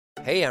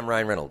Hey, I'm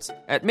Ryan Reynolds.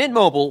 At Mint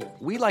Mobile,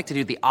 we like to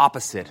do the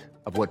opposite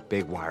of what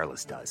Big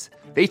Wireless does.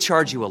 They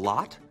charge you a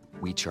lot,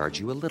 we charge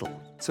you a little.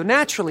 So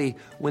naturally,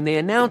 when they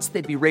announced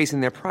they'd be raising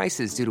their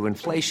prices due to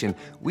inflation,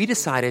 we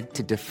decided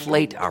to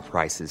deflate our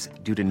prices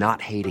due to not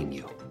hating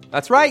you.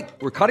 That's right.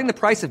 We're cutting the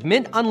price of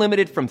Mint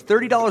Unlimited from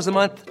 $30 a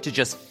month to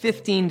just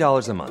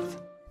 $15 a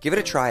month. Give it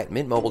a try at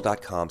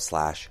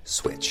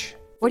mintmobile.com/switch.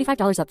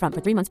 $45 up front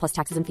for 3 months plus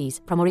taxes and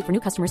fees. Promo rate for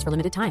new customers for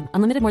limited time.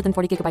 Unlimited more than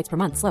 40 gigabytes per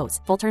month. Slows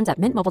full terms at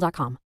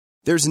mintmobile.com.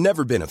 There's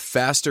never been a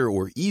faster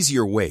or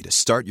easier way to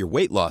start your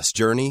weight loss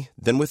journey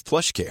than with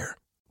PlushCare.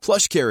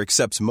 PlushCare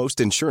accepts most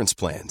insurance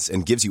plans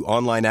and gives you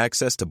online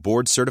access to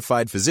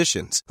board-certified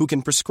physicians who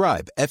can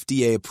prescribe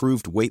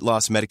FDA-approved weight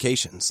loss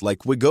medications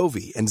like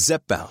Wegovy and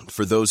Zepbound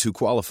for those who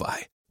qualify.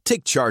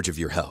 Take charge of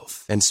your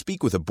health and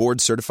speak with a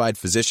board-certified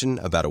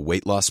physician about a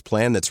weight loss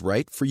plan that's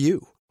right for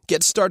you.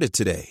 Get started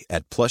today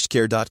at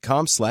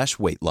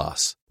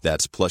plushcare.com/weightloss.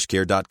 That's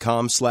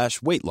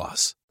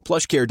plushcare.com/weightloss.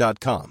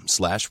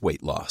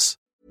 plushcare.com/weightloss.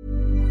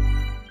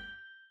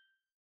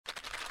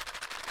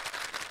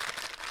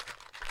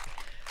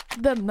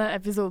 Denne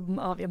episoden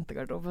av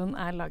Jentegarderoben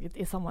laget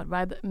i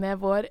samarbeid med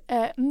vår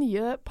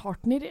nye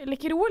partner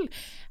Lekkerol.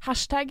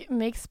 Hashtag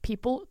makes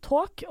people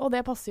talk, og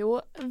det passer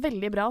jo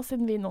veldig bra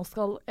siden vi nå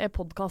skal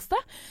podcaste.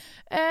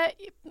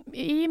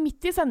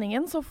 Midt i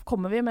sendingen så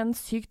kommer vi med en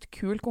sykt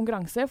kul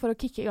konkurranse for å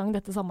kicke i gang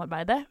dette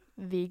samarbeidet.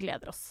 Vi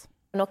gleder oss.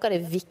 Noe av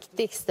det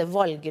viktigste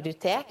valget du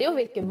tar, det jo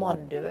hvilken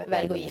mann du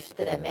velger å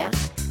gifte deg med.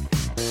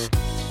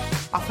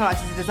 I feel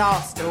like it's a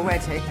disaster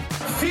already.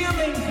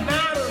 Feelings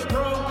matter,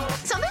 bro.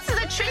 So this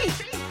is a treat.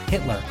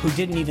 Hitler, who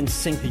didn't even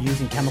think of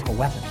using chemical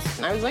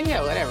weapons. I was like,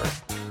 yeah, whatever.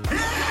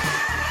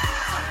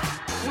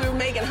 We were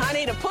making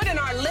honey to put in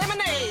our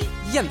lemonade.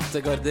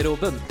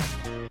 Jentegarderoben.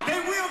 They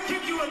will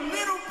give you a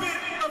little bit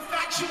of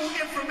factual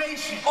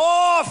information.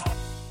 Off!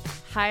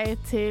 Hei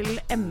til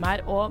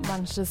MR og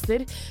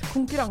Manchester,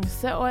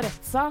 konkurranse og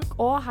rettssak,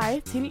 og hei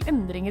til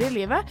endringer i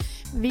livet.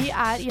 Vi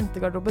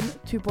Jentegarderoben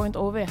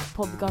 2.0,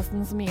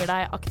 podcasten som gir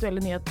deg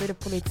aktuelle nyheter,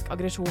 politisk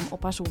aggresjon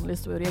og personlige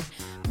historier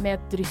med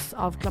et dryss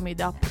av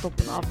klamydia på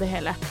toppen av det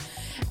hele.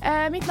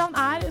 Mitt navn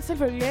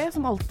selvfølgelig,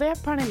 som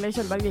alltid, Pernille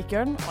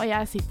Kjølberg-Vikørn, og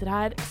jeg sitter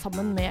her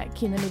sammen med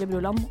Kine Emilie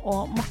Bruland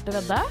og Marte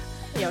Vedde.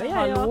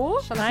 Hallo.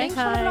 Hei.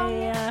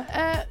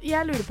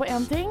 Jeg lurer på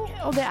en ting,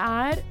 og det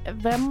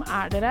hvem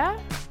dere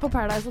på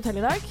Paradise Hotel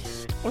i dag?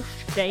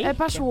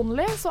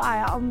 Personlig så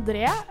jeg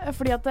André,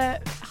 fordi at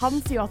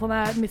han sier jo at han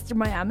Mr.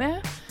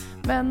 Miami,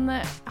 men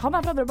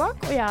han fra Drøbak,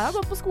 og jeg har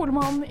gått på skole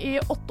med han i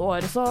 8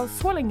 år,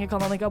 så lenge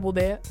kan han ikke ha bodd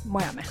i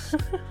Miami.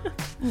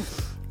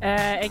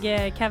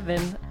 Jeg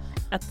Kevin,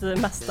 et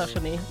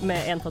mestergeni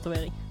med en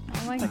tatovering. Oh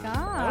my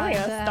god. Jeg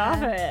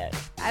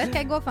vet ikke,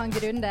 jeg går for en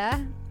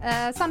grunde.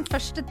 Sånn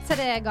første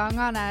 3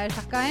 gangene jeg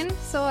sjekker inn,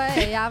 så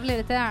jeg jævlig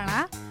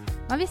irriterende.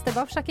 Men hvis jeg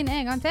bare får sjekke inn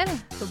en gang til,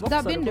 da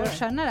begynner du å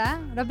skjønne det.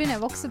 Da begynner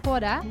jeg å vokse på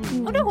det.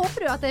 Og da håper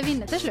du at jeg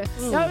vinner til slutt.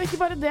 Ja, og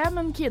ikke bare det,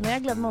 men Kine,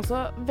 jeg gleder meg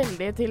også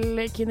veldig til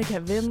Kine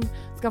Kevin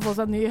skal få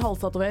seg en ny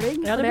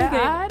halstatovering. Ja, det blir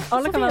gøy.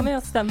 Alle kan være med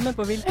og stemme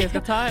på hvilken jeg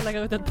skal ta. Jeg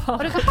legger ut et par.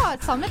 Og dere har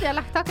et samme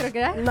dialekt, har dere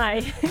det? Nei,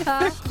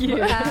 fuck you,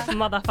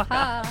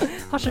 motherfucker.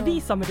 Har ikke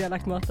vi samme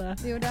dialektmåte?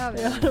 Jo, det har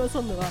vi. Ja, det var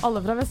sånn det var.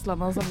 Alle fra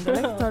Vestlandet har samme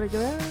dialekt, har de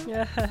ikke det?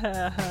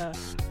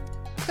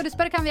 Skal du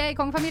spørre hvem vi i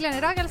kongefamilien i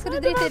dag, eller skal du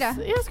drite i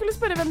det? Jeg skulle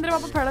spørre hvem dere var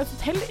på Paradise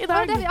Hotel i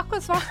dag. Ja, det har vi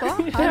akkurat svart på.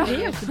 Ja,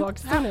 helt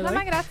tilbakestående i dag.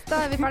 Men greit,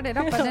 da vi ferdig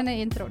da på denne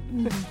introen.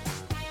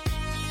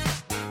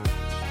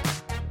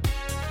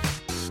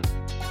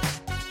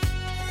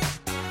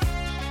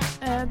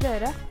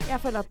 Dere,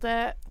 jeg føler at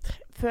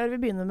før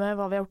vi begynner med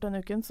hva vi har gjort denne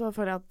uken, så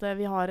føler jeg at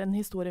vi har en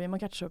historie vi må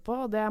catche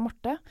på, og det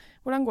Marte.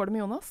 Hvordan går det med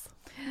Jonas?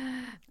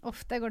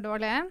 Det går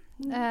dårlig.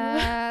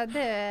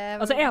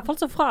 Altså, jeg har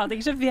falt så fra at jeg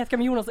ikke vet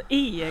hvem Jonas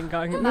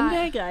engang, men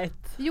det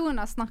greit.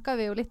 Jonas snakket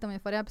vi jo litt om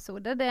i forrige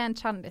episode. Det en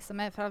kjendis som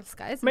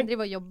forelsket i, som vi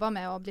driver og jobber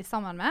med å bli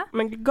sammen med.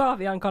 Men ga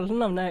vi han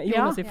kallenavnet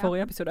Jonas i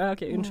forrige episode?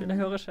 Ok, unnskyld, jeg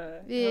hører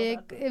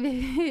ikke. Vi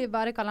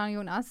bare kaller han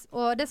Jonas.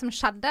 Og det som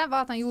skjedde var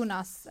at han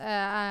Jonas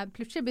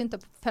plutselig begynte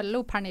å følge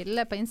opp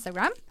Pernille på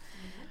Instagram.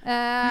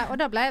 Og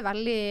da ble jeg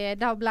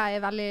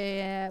veldig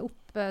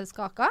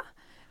oppskaket.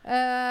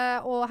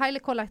 Og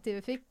hele kollektivet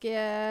fikk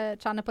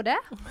kjenne på det.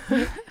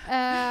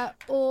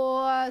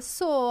 Og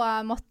så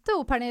måtte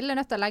Pernille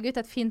nødt til å legge ut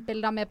et fint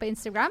bilde av meg på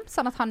Instagram,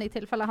 sånn at han i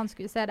tilfelle han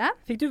skulle se det.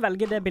 Fikk du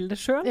velge det bildet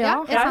selv?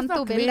 Ja, jeg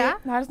sendte henne bildet.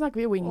 Her snakker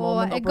vi wing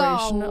moment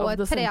operation of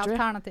the century. Og jeg ga henne 3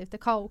 alternativ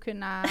til hva hun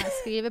kunne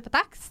skrive på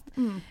tekst.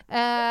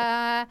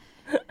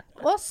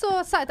 Og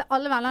så sa jeg til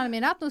alle vennene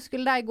mine at nå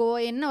skulle de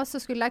gå inn, og så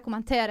skulle de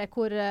kommentere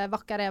hvor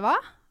vakker jeg var.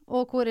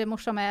 Og hvor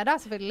morsom jeg da,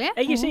 selvfølgelig.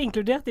 Jeg ikke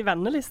inkludert i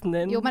vennelisten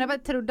din. Jo, men jeg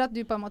bare trodde at du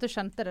på en måte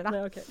skjønte det da.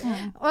 Ja, okay.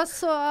 Og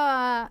så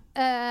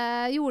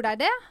gjorde jeg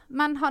det,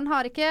 men han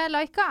har ikke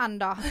liket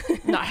enda.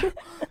 Nei,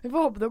 vi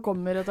får håpe det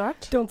kommer etter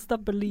hvert. Don't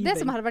stop believing.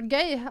 Det som hadde vært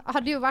gøy,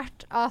 hadde jo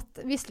vært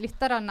at hvis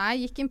lytterne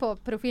gikk inn på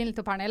profilen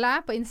til Pernille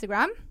på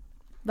Instagram,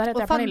 Der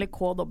heter jeg Pernille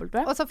KW.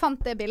 Og så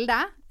fant jeg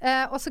bildet,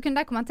 og så kunne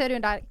de kommentere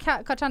under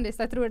hva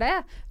kjendis jeg tror det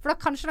for da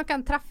kanskje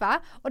noen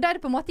treffer, og da det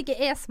på en måte ikke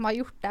jeg som har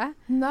gjort det.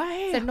 Nei.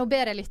 Så nå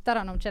ber jeg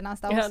lytterne om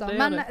tjeneste også.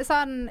 Men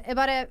sånn, jeg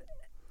bare...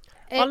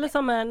 Alle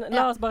sammen,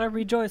 la oss bare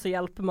rejoice og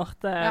hjelpe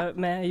Marte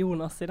med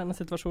Jonas i denne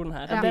situasmen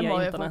her. Ja, det må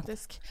vi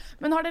faktisk.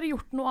 Men har dere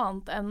gjort noe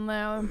annet enn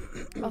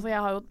altså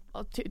jeg har jo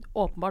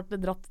åpenbart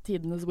dratt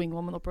tidenes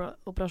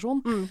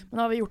Wingwoman-operasjon,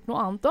 men har vi gjort noe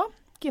annet da?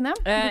 Kine,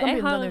 du kan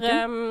begynne denne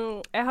uken.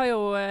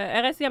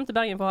 Jeg reiser hjem til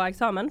Bergen for å ha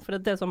eksamen, for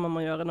det er det som man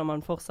må gjøre når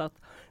man fortsatt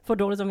får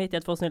dårlig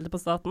samvittighet for å snylte på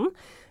staten.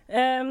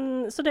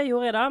 Så det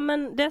gjorde jeg da,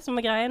 men det som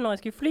var greien når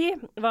jeg skulle fly,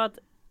 var at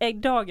jeg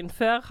dagen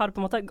før hadde på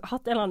en måte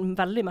hatt en eller annen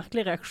veldig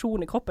merkelig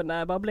reaksjon i kroppen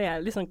der jeg bare ble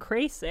litt sånn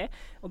crazy,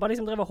 og bare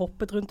liksom drev og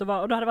hoppet rundt, og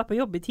da hadde jeg vært på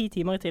jobb i 10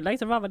 timer i tillegg,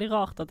 så det var veldig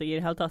rart at jeg i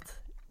det hele tatt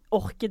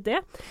orket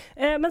det.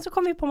 Men så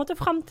kom vi på en måte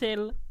frem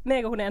til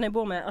meg og hun ene jeg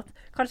bor med, at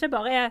kanskje jeg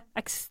bare er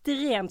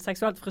ekstremt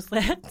seksuelt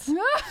frustrert.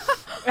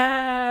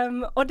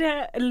 Og det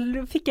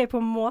fikk jeg på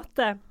en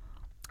måte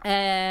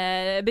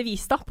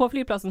bevis da på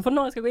flyplassen, for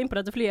når jeg skal gå inn på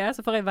dette flyet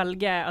så får jeg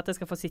velge at jeg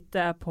skal få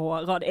sitte på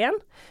rad 1,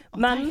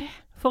 men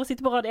for å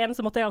sitte på rad 1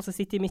 så måtte jeg altså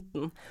sitte i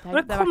midten. Og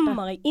da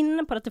kommer jeg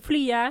inne på dette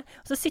flyet,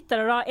 og så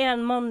sitter det da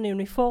en mann i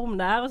uniform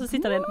der, og så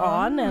sitter det en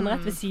annen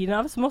rett ved siden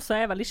av, som også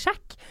er veldig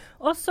kjekk.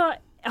 Og så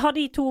har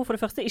de to for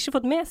det første ikke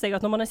fått med seg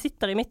at når man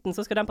sitter i midten,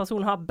 så skal den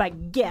personen ha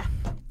begge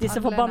disse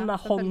forbanna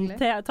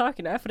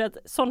håndtakene, for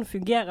sånn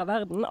fungerer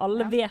verden.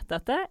 Alle vet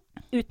dette,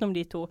 utenom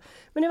de to.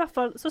 Men i hvert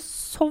fall så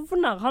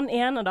sovner han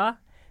ene da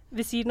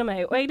ved siden av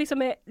meg, og jeg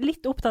liksom er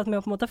litt opptatt med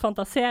å på en måte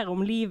fantasere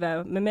om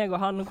livet med meg og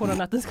han, og hvordan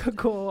dette skal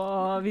gå,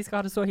 og vi skal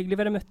ha det så hyggelig.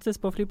 Vi hadde møttes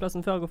på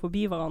flyplassen før og gå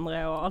forbi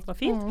hverandre, og alt var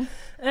fint.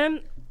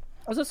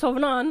 Og så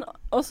sovner han,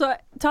 og så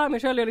tar jeg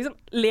meg selv og liksom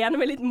lener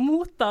meg litt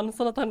mot han,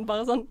 sånn at han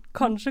bare sånn,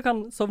 kanskje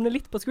kan sovne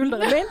litt på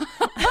skulderen min.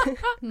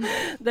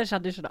 Det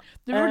skjedde ikke da.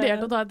 Du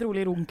vurderte å ta et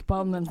rolig runk på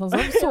han mens han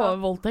sov?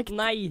 Sovevoldtekt?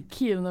 Nei.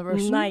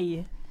 Kine-version?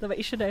 Nei. Det var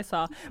ikke det jeg sa.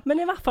 Men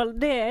i hvert fall,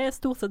 det er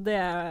stort sett det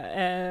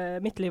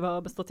mitt liv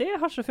har bestått i. Jeg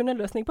har ikke funnet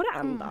en løsning på det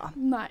enda.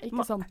 Nei,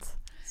 ikke sant.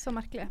 Så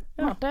merkelig.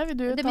 Ja. Marte, vil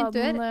du ta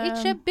den?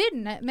 Ikke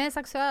begynn med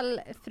seksuell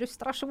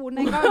frustrasjon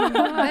en gang.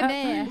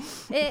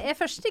 Jeg er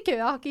først i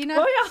køa, Kine.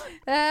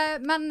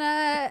 Men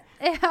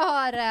jeg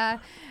har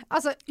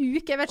altså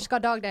jeg vet ikke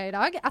hva dag det er i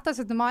dag. Etter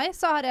 17. mai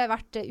så har jeg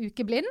vært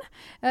ukeblind.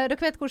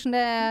 Dere vet hvordan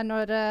det er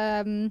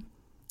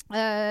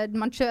når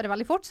man kjører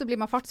veldig fort, så blir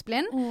man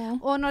fartsblind.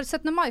 Og når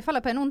 17. mai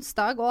faller på en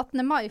onsdag, og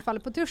 18. mai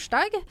faller på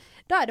torsdag,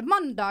 da er det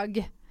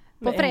mandag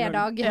på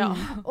fredag. Ja.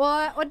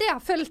 Og det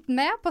har fulgt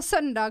med. På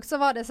søndag så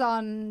var det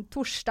sånn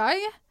torsdag.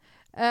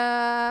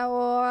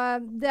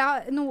 Og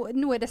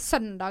nå er det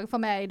søndag for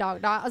meg i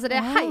dag da. Altså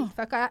det er helt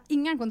fucka. Jeg har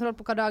ingen kontroll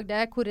på hva dag det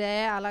er, hvor det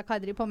er, eller hva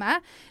jeg driver på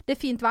med. Det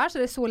er fint vær, så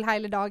det er sol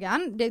hele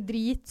dagen. Det er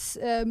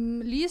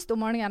lyst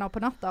om morgenen og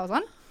på natta og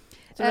sånn.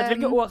 Så vet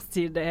hvilken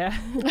årstid det er.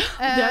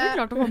 Det har du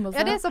klart å få med seg.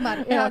 Ja, det er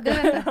sommer. Ja, det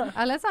vet jeg.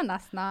 Eller sånn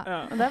nesten. Ja.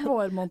 Det er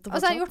vårmåned fortsatt.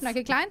 Og så har jeg gjort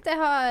noe kleint.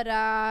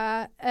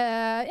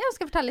 Jeg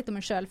skal fortelle litt om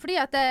meg selv. Fordi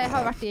at jeg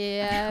har vært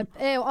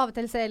jeg jo av og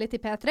til ser litt i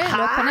P3,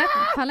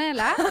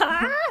 Låtpanelet.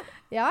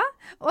 Ja,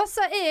 og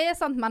så er jeg et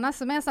sånt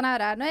menneske som er sånn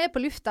her, når jeg er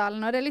på lufta, eller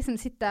når jeg liksom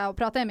sitter og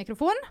prater i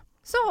mikrofon,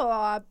 så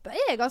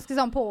er jeg ganske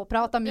sånn på å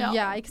prate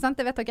mye, ikke sant?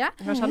 Det vet dere.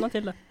 Jeg kjenner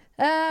til det.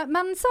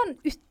 Men sånn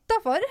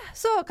utenfor,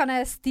 så kan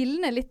jeg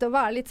stilne litt og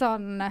være litt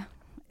sånn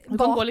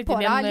bakpå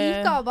det. Jeg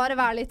liker å bare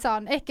være litt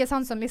sånn, jeg er ikke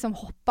sånn som liksom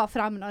hopper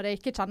frem når jeg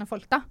ikke kjenner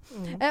folk da.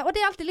 Og det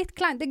er alltid litt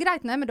kleint, det er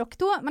greit når jeg er med dere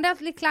to, men det er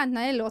alltid litt kleint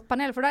når jeg er i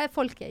låtpanel, for da er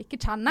folk jeg ikke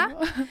kjenner.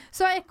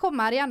 Så jeg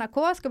kommer i NRK,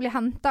 skal bli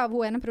hentet av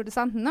hun ene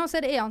produsenten, og så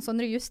er det Jan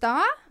Sondre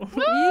Justad.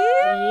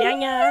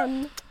 Gjengen!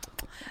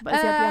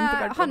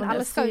 Han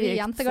elsker jo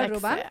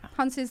jentegarderoben.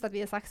 Han synes at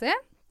vi er sexy.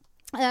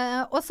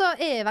 Og så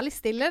er jeg veldig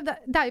stille.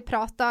 De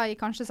prater i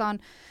kanskje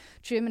sånn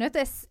 20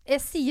 minutter. Jeg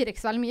sier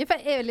ikke så veldig mye,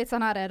 for jeg er jo litt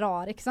sånn her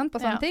rar, ikke sant,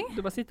 på sånne ting. Du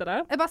bare sitter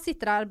der? Jeg bare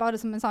sitter der, bare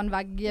som en sånn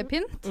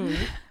veggpynt.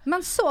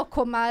 Men så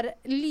kommer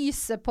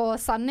lyset på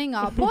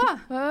sendingen på,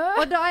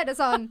 og da er det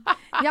sånn,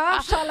 ja,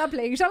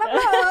 sjalapling,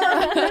 sjalapling.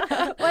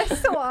 Og jeg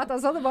så at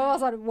han sånn, det bare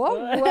var sånn, wow.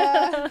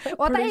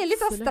 Og at jeg er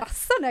litt så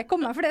stresset når jeg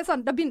kommer, for det er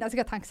sånn, da begynner jeg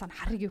sikkert å tenke sånn,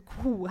 herregud,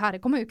 her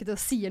kommer jo ikke til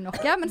å si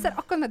noe, men så er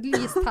det akkurat med et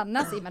lys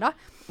tennes i meg da.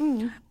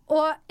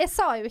 Og jeg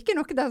sa jo ikke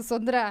noe til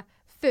Sondre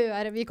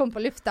før vi kom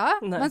på lufta,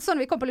 men sånn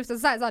vi kom på lufta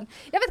så sier jeg sånn,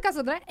 jeg vet hva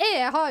Sondre,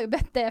 jeg har jo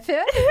bedt det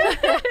før.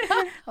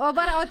 Og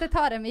bare at jeg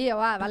tar det mye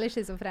og er veldig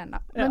schizofren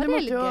da. Men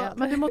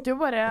du måtte jo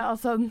bare,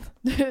 altså,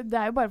 det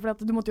er jo bare fordi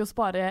at du måtte jo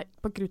spare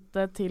på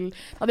kruttet til,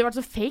 det hadde jo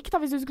vært så fake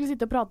da, hvis du skulle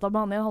sitte og prate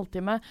med han i en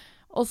halvtime,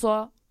 og så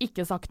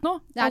ikke sagt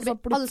noe. Ja, det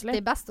blir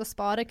alltid best å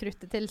spare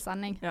kruttet til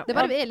sending. Ja. Det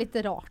bare er litt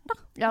rart da.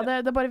 Ja,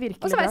 det bare virker litt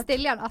rart. Og så var jeg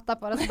stille igjen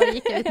etterpå, og så bare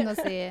gikk jeg uten å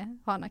si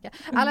han ikke.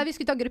 Eller vi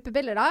skulle ta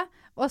gruppebilder da,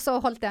 og så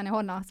holdt jeg han i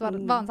hånda. Så var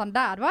han sånn,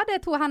 der var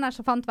det to hender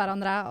som fant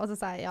hverandre, og så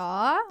sa jeg ja.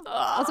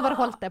 Og så bare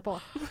holdt jeg på.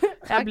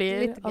 Jeg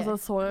blir altså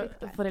så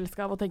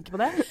forelsket av å tenke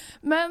på det.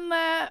 Men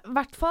i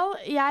hvert fall,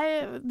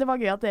 det var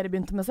gøy at dere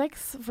begynte med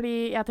sex,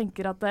 fordi jeg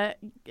tenker at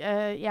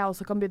jeg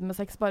også kan begynne med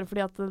sex, bare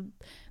fordi at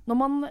når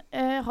man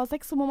har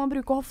sex, så må man bruke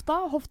bruke hofta.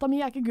 Hofta mi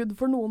ikke good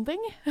for noen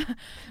ting.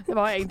 Det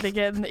var egentlig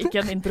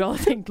ikke en intro jeg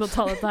hadde tenkt å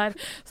ta dette her,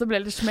 så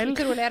ble det litt smell.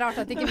 Utrolig rart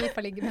at ikke vi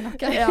får ligge med noe.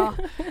 Ja.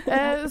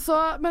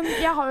 Men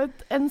jeg har jo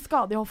en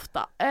skade i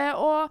hofta,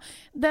 og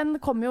den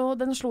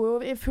slo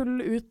jo full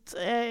ut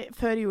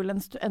før jul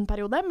en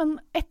periode, men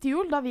etter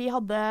jul, da vi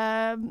hadde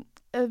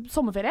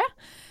sommerferie,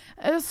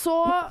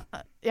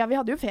 vi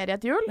hadde jo ferie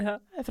etter jul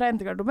fra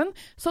jentegarderoben,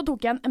 så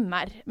tok jeg en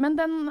MR, men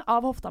den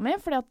av hofta mi,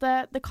 fordi at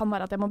det kan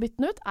være at jeg må bytte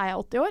den ut. Jeg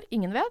 80 år,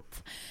 ingen vet.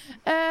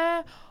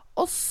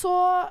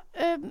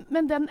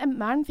 Men den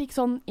MR-en fikk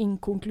sånn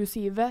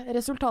inkonklusive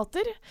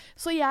resultater,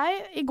 så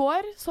i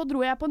går så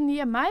dro jeg på en ny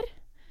MR,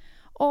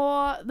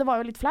 og det var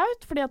jo litt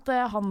flaut, fordi at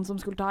han som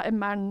skulle ta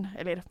MR-en,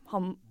 eller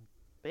han,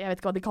 jeg vet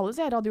ikke hva de kalles,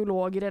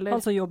 radiologer eller...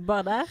 Han som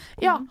jobber der?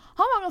 Ja,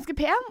 han var ganske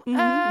pen.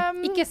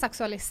 Ikke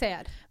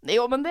seksualiser.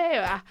 Jo, men det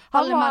gjør jeg.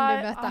 Han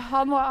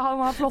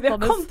var flottende. Vi har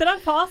kommet til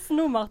den fasen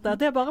nå, Marte.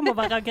 Det bare må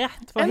være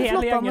greit for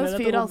hele gjengen i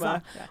dette rommet.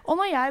 Altså. Og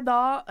når jeg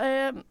da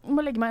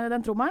må legge meg inn i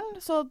den trommelen,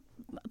 så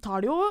tar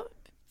det jo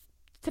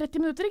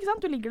 30 minutter, ikke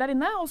sant? Du ligger der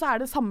inne, og så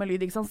det samme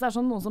lyd, ikke sant? Så det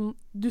sånn noen som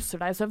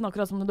dusser deg i søvn,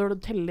 akkurat som når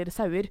du teller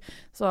sauer.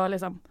 Så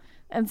liksom...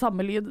 en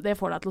samme lyd, det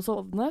får deg til å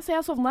sovne. Så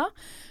jeg sovna.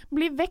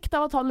 Blir vekt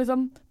av at han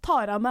liksom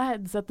tar av meg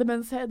headsetet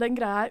mens den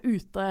greia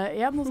ute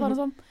igjen. Og så var det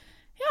sånn,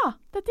 ja,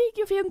 dette gikk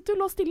jo fint, du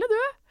lå stille,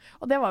 du.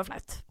 Og det var jo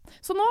flaut.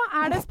 Så nå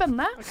det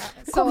spennende.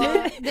 Så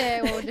det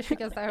jo det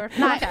sykeste jeg har hørt.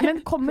 Nei,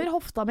 men kommer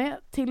hofta mi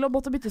til å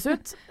måtte byttes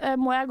ut?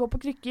 Må jeg gå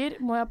på krykker?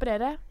 Må jeg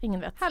operere?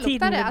 Ingen vet. Her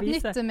lukter det et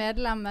nytt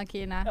medlem,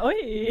 Kine.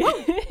 Oi!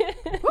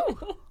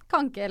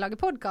 Kan ikke lage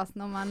podcast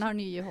når man har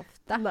nye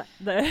hofte. Nei,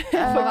 det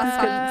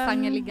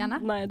sengeliggende.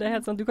 Nei, det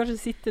helt sant. Du kan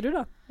ikke sitte, du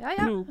da.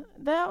 Ja.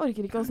 Det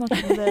orker ikke å snakke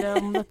med dere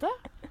om dette.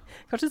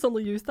 Kanskje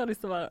Sondre Justad har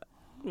lyst til å være...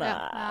 Nei.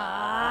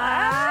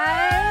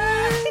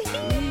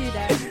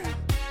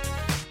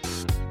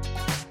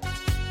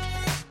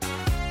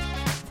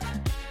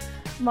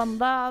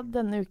 Mandag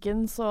denne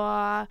uken så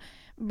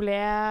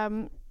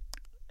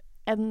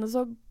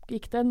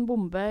gikk det en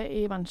bombe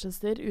i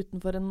Manchester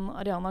utenfor en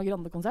Ariana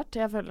Grande-konsert.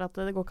 Jeg føler at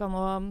det går ikke an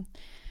å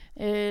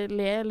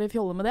le eller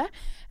fjolle med det.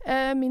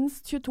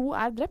 Minst 22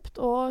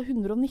 drept, og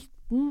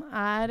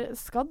 119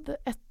 skadd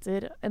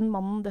etter en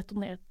mann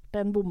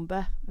detonerte en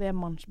bombe ved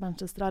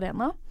Manchester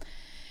Arena.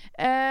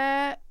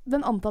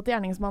 Den antatte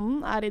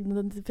gjerningsmannen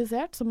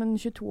identifisert som en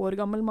 22 år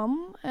gammel mann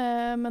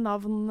med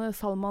navn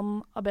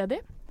Salman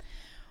Abedi.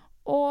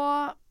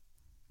 Og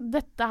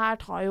dette her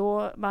tar jo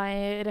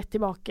meg rett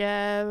tilbake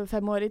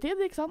 5 år i tid,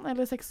 ikke sant?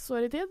 Eller 6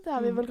 år i tid, det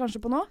vi vel kanskje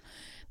på nå.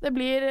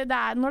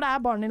 Når det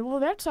barn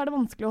involvert, så det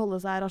vanskelig å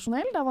holde seg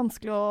rasjonell. Det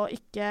vanskelig å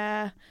ikke...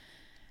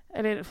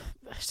 Eller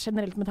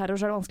generelt med terror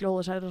så det vanskelig å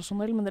holde seg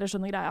rasjonell, men dere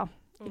skjønner greia,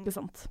 ikke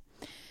sant?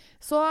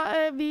 Så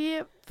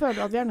vi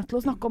føler at vi nødt til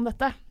å snakke om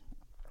dette.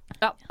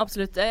 Ja,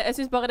 absolutt. Jeg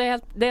synes bare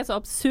det så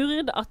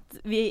absurd at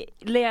vi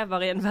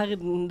lever i en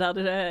verden der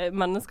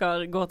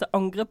mennesker går til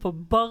angrep på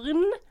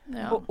barn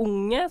og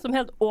unge, som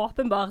helt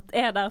åpenbart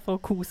der for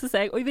å kose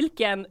seg. Og i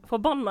hvilken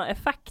forbanna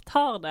effekt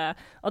har det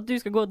at du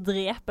skal gå og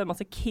drepe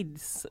masse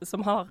kids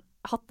som har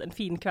hatt en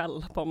fin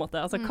kveld, på en måte?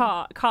 Altså,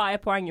 hva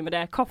poenget med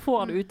det? Hva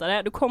får du ut av det?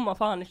 Du kommer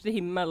faen ikke til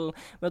himmelen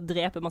med å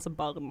drepe masse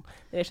barn.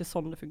 Det ikke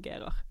sånn det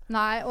fungerer.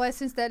 Nei, og jeg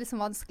synes det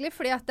liksom vanskelig,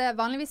 fordi at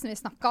vanligvis når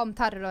vi snakker om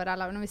terror,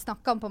 eller når vi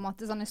snakker om på en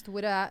måte sånne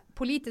store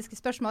politiske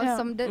spørsmål,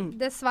 som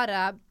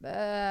dessverre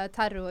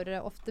terror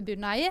ofte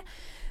begynner i,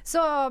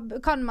 så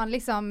kan man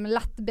liksom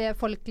lett be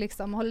folk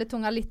liksom holde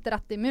tunga litt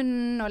rett i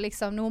munnen, og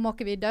liksom, nå må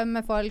ikke vi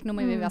dømme folk, nå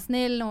må vi være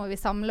snille, nå må vi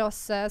samle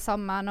oss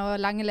sammen, og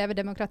lenge leve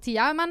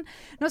demokratiet. Men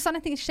når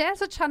sånne ting skjer,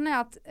 så kjenner jeg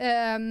at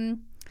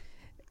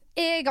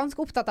jeg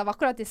ganske opptatt av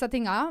akkurat disse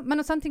tingene, men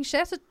når sånne ting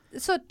skjer,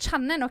 så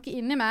kjenner jeg noe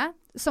inni meg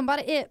som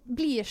bare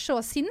blir så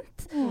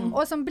sint,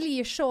 og som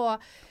blir så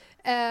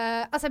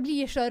altså jeg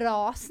blir så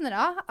rasende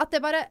da, at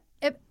jeg bare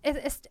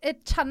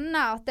jeg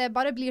kjenner at det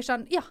bare blir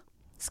sånn, ja,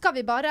 skal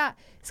vi bare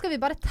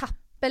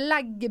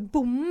teppelegge,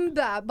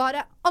 bombe,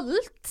 bare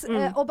alt,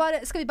 og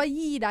skal vi bare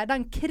gi deg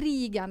den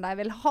krigen de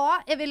vil ha?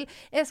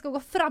 Jeg skal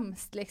gå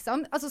fremst,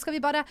 liksom. Altså, skal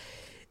vi bare...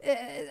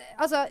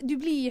 altså, du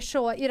blir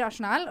så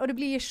irrasjonell, og du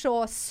blir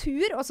så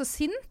sur, og så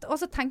sint, og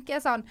så tenker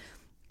jeg sånn,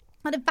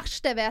 det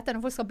verste jeg vet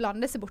når folk skal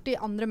blande seg borti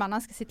andre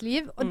mennesker sitt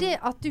liv, og det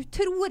at du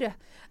tror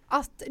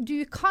at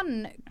du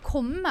kan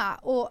komme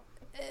og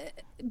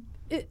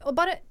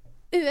bare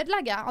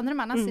ødelegge andre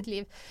mennesker sitt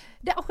liv.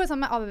 Det akkurat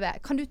samme med ABV.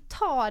 Kan du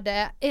ta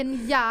det en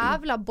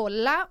jævla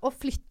bolle og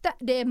flytte?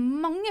 Det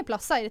mange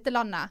plasser i dette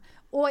landet,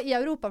 og i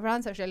Europa for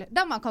den saks skyld,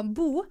 der man kan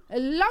bo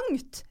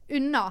langt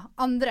unna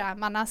andre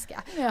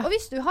mennesker. Ja. Og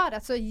hvis du har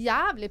et så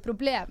jævlig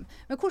problem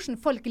med hvordan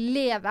folk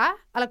lever,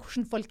 eller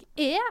hvordan folk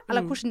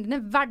eller hvordan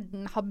denne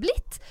verden har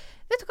blitt,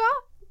 vet du hva?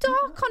 Da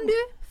kan du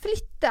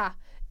flytte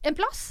en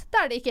plass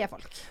der det ikke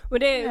folk. Og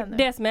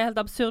det som helt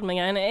absurd med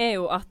greiene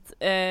jo at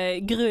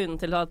grunnen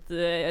til at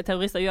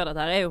terrorister gjør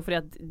dette her jo fordi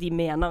at de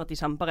mener at de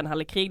kjemper en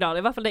hellig krig. Da.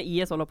 Det i hvert fall det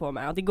IS holder på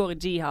med. At de går i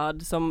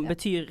jihad, som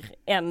betyr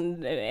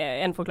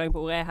en forklaring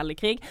på ordet hellig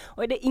krig.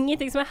 Og det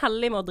ingenting som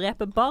hellig med å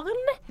drepe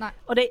barn.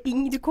 Og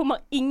du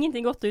kommer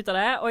ingenting godt ut av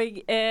det. Og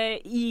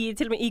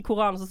til og med i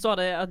Koranen så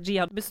står det at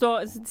jihad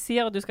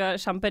sier at du skal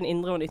kjempe en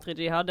indre og en ytre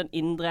jihad. Den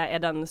indre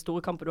er den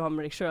store kampen du har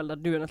med deg selv,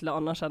 der du er nødt til å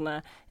anerkjenne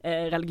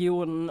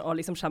religionen og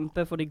liksom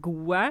kjempe for det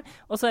gode.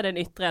 Og så er det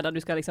en ytre der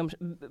du skal liksom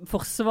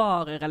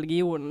forsvare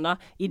religionen da,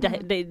 i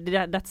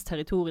dets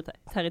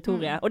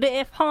territoriet. Og det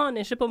er faen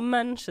ikke på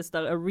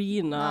Manchester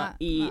Arena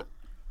i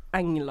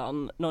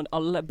England når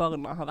alle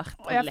barna har vært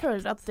og jeg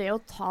føler at det å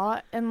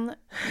ta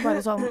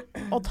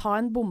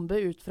en bombe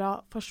ut fra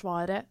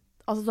forsvaret,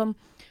 altså sånn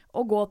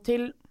å gå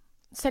til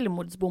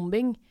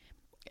selvmordsbombing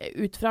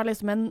ut fra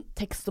liksom en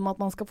tekst om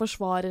at man skal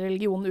forsvare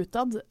religionen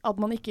utad,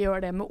 at man ikke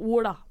gjør det med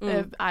ord da,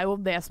 er jo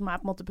det som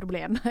er på en måte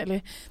problemet,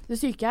 eller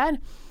det syke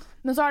her.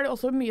 Men så er det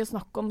også mye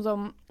snakk om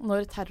som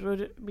når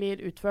terror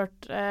blir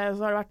utført, så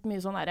har det vært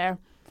mye sånn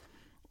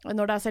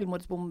når det er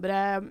selvmordsbombere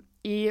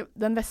i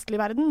den vestlige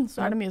verden,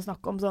 så er det mye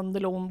snakk om sånn The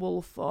Lone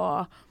Wolf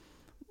og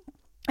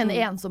en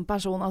ensom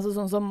person, altså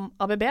sånn som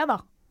ABB da.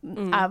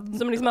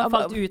 Som liksom har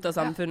falt ut av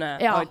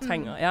samfunnet og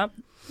trenger,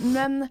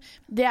 Men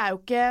det er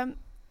jo ikke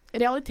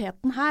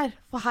realiteten her,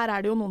 for her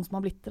er det jo noen som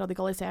har blitt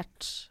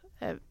radikalisert,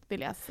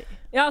 vil jeg si.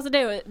 Ja, altså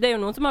det er jo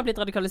noen som har blitt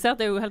radikalisert.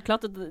 Det er jo helt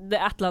klart at det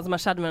er et eller annet som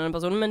har skjedd med denne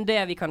personen, men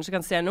det vi kanskje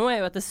kan se nå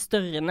er jo at det er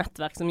større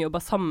nettverk som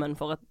jobber sammen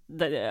for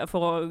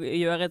å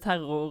gjøre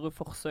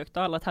terrorforsøk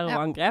da, eller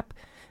terrorangrep.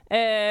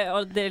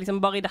 Og det er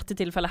liksom bare i dette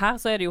tilfellet her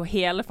så er det jo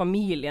hele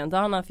familien til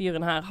han her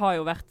fyren her har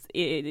jo vært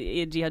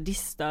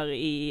jihadister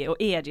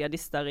og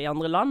jihadister i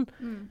andre land.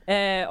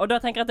 Og da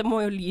tenker jeg at det må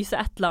jo lyse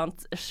et eller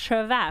annet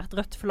svært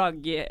rødt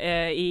flagg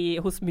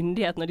hos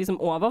myndighetene og de som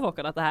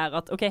overvåker dette her,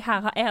 at ok,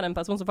 her er det en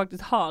person som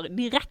faktisk har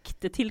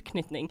direkte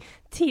tilknytning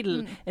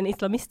til en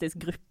islamistisk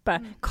gruppe.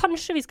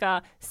 Kanskje vi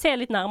skal se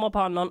litt nærmere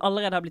på han når han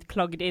allerede har blitt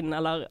klagd inn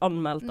eller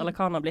anmeldt, eller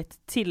hva han har blitt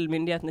til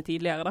myndighetene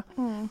tidligere da.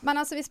 Men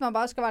altså hvis man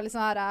bare skal være litt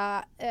sånn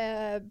her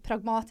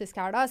pragmatisk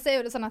her da, så er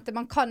jo det sånn at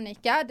man kan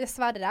ikke,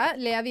 dessverre,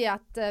 leve i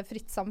et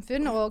fritt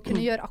samfunn og kunne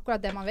gjøre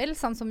akkurat det man vil,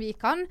 sånn som vi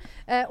kan,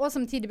 og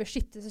samtidig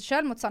beskytte seg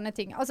selv mot sånne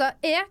ting. Altså,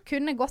 jeg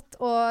kunne gått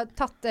og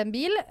tatt en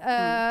bil,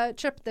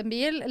 kjøpt en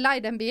bil,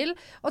 leid en bil,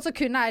 og så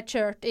kunne jeg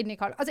kjørt inn i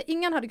Karl. Altså,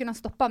 ingen hadde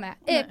kunnet stoppe meg.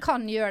 Jeg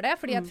kan gjøre det,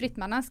 fordi jeg er et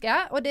fritt menneske,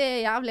 og det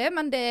er jævlig,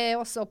 men det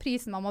er også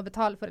prisen man må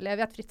betale for å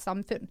leve i et fritt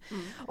samfunn.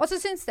 Og så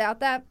synes jeg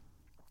at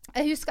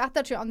jeg husker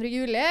etter 22.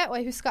 juli, og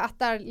jeg husker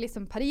etter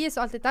liksom Paris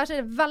og alt dette, så er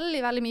det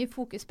veldig, veldig mye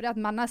fokus på det at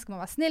mennesker må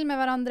være snille med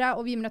hverandre,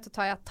 og vi må nødt til å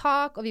ta i et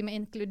tak, og vi må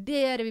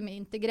inkludere, vi må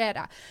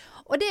integrere.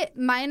 Og det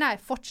mener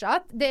jeg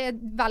fortsatt, det er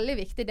en veldig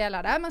viktig del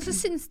av det, men så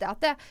synes jeg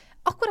at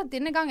akkurat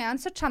denne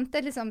gangen så kjente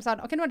jeg liksom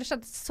sånn, ok, nå har det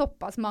skjedd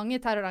såpass mange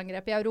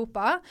terrorangrep i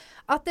Europa,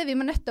 at vi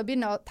må nødt til å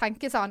begynne å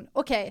tenke sånn,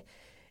 ok,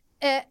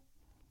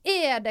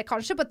 er det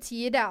kanskje på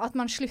tide at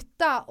man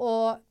slutter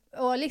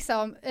å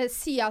liksom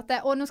si at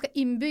nå skal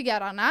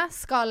innbyggerne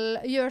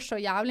skal gjøre så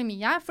jævlig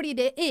mye, fordi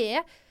det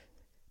er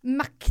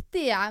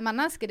mektige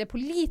mennesker, det er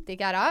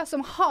politikere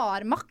som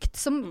har makt,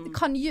 som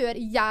kan gjøre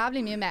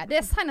jævlig mye mer. Det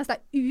er senest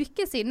en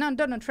uke siden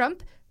Donald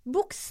Trump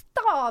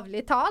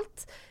bokstavlig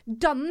talt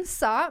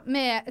dansa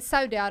med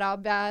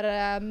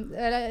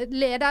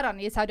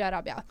lederne i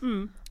Saudi-Arabia.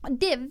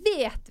 Det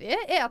vet vi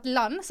er et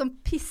land som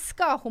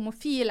pisker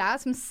homofile,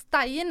 som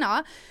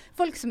steiner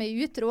folk som er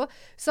utro,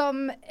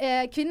 som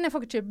kvinner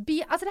får ikke by.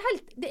 Altså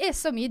det er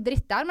så mye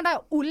dritt der, men det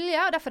er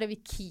olje, og derfor er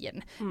vi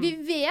keen. Vi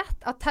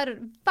vet at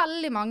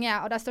veldig mange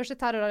av de største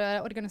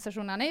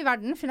terrororganisasjonene i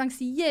verden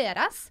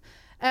finansieres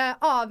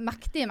av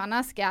mektige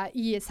mennesker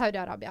i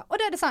Saudi-Arabia. Og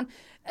det er det sånn,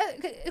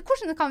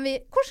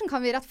 hvordan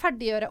kan vi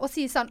rettferdiggjøre og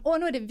si sånn,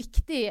 nå er det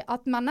viktig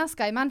at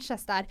mennesker i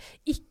Manchester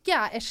ikke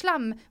er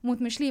slem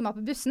mot muslimer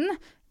på bussen.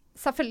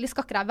 Selvfølgelig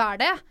skal ikke de være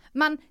det,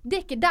 men det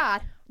er ikke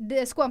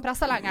der skoen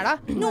presser lenger da.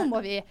 Nå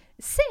må vi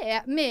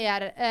se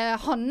mer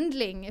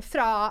handling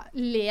fra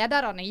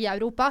lederne i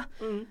Europa.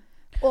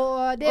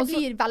 Og det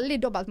blir veldig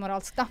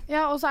dobbeltmoralsk da.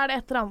 Ja, og så er det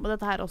et eller annet med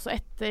dette her også.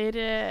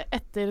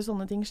 Etter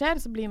sånne ting skjer,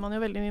 så blir man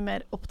jo veldig mye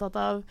mer opptatt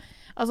av.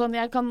 Altså,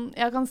 jeg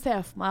kan se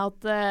for meg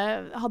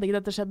at hadde ikke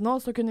dette skjedd nå,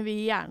 så kunne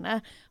vi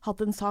gjerne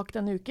hatt en sak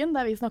denne uken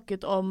der vi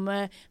snakket om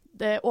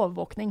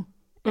overvåkning.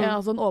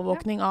 Altså en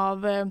overvåkning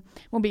av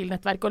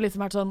mobilnettverk og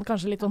liksom vært sånn,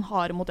 kanskje litt sånn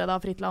harde mot det da,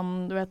 fritt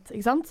land, du vet,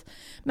 ikke sant?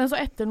 Men så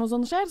etter noe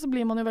sånt skjer, så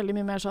blir man jo veldig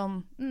mye mer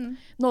sånn,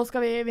 nå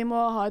skal vi må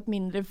ha et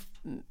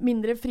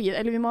mindre fri,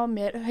 eller vi må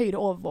ha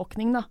høyere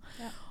overvåkning da.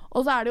 Ja.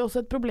 Og så er det jo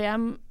også et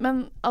problem, men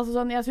altså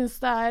sånn, jeg synes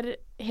det er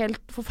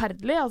helt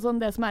forferdelig, altså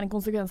det som er en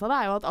konsekvens av det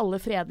er jo at alle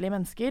fredelige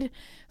mennesker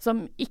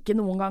som ikke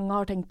noen gang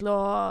har tenkt til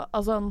å,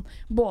 altså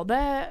både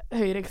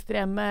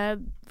høyreekstreme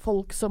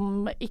folk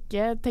som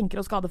ikke tenker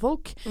å skade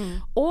folk,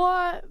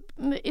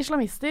 og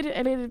islamister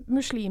eller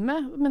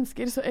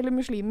mennesker, eller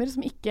muslimer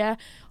som ikke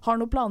har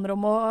noen planer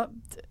om å,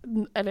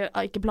 eller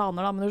ikke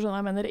planer da, men du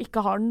skjønner jeg mener,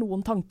 ikke har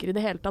noen tanker i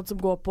det hele tatt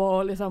som går på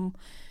liksom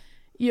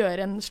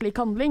gjøre en slik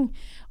handling.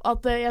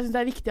 At jeg synes det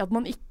er viktig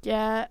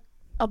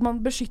at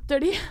man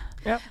beskytter de.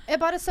 Ja. Jeg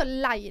bare så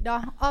lei da,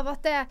 av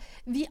at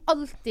vi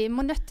alltid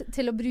må nødt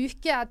til å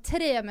bruke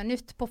 3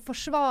 minutter på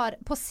forsvar,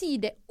 på å si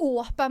det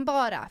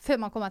åpenbare, før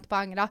man kommer til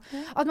poenget da.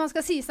 At man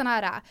skal si sånn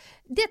her,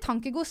 det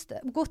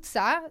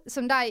tankegodset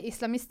som de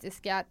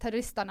islamistiske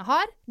terroristene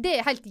har,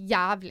 det helt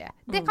jævlig.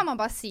 Det kan man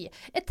bare si.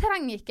 Jeg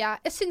trenger ikke,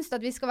 jeg synes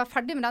at vi skal være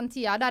ferdig med den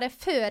tida, der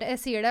før jeg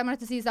sier det, man er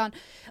nødt til å si sånn,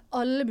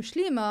 alle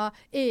muslimer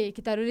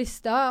ikke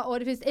terrorister, og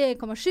det finnes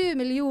 1,7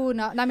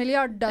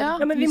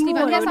 milliarder men vi må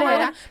muslimer. jo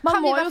det.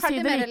 Man må jo si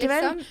det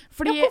likevel.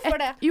 Fordi, hvorfor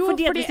det?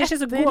 Fordi at hvis ikke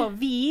så går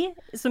vi,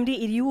 som de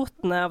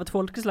idiotene av et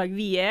folkeslag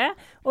vi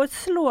og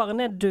slår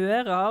ned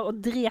dører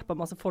og dreper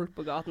masse folk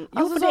på gaten.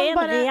 Jo, Altså, for det en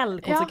bare- reell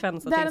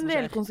konsekvens av det ting som en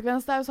reell skjer.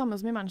 konsekvens. Det jo samme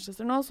som i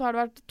Manchester nå, så har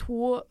det vært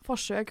 2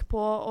 forsøk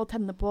på å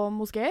tenne på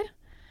moskéer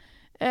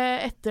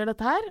etter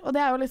dette her. Og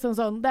det jo liksom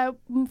sånn, det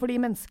jo fordi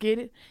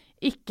mennesker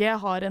ikke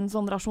har en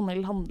sånn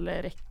rasjonell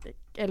handlerekke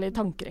eller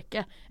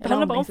tankerekke. Det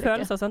handler bare om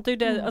følelser, sant?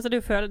 Det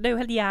er jo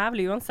helt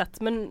jævlig uansett,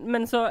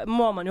 men så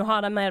må man jo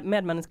ha den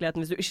medmenneskeligheten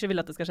hvis du ikke vil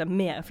at det skal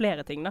skje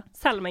flere ting da.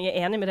 Selv om jeg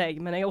enig med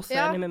deg, men jeg også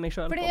enig med meg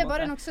selv. For det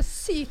bare noe så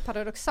sykt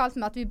paradoksalt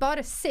med at vi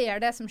bare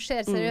ser det som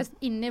skjer seriøst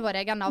inni vår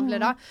egen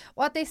navle da.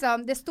 Og at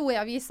liksom, det sto i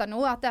avisa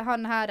nå at det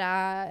han her,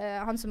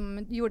 han som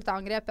gjorde det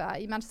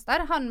angrepet i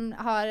Manchester, han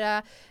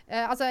har,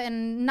 altså en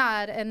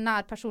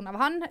nær person av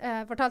han,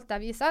 fortalte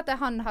avisa at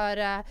han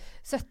har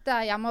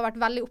søttet hjemme og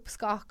vært veldig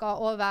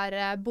oppskaket over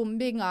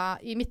bombinga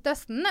i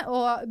Midtøsten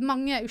og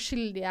mange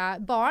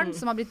uskyldige barn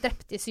som har blitt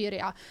drept i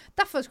Syria.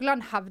 Derfor skulle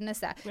han hevne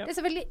seg. Det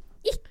selvfølgelig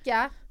ikke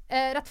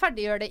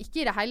rettferdiggjør det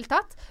ikke i det hele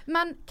tatt,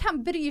 men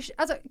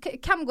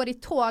hvem går i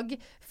tog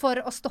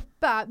for å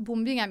stoppe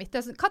bombinga i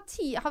Midtøsten? Hva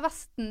tid har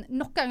Vesten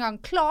noen gang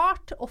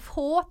klart å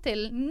få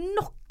til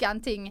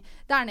noen ting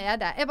der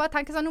nede? Jeg bare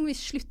tenker sånn, nå må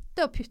vi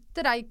slutte å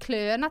putte de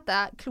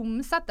klønete,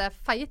 klumsete,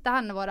 feite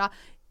hendene våre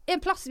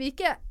en plass vi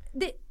ikke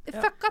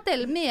fucker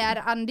til mer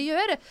enn de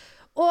gjør.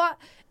 Og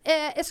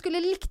jeg skulle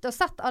likt å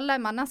sett alle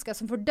mennesker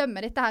som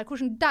fordømmer dette her,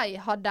 hvordan de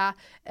hadde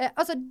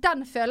altså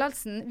den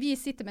følelsen vi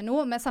sitter med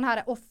nå, med sånn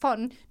her,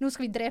 faen, nå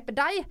skal vi drepe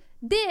deg,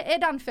 det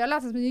den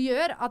følelsen som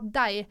gjør at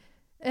de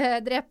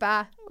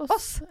dreper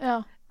oss.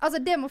 Altså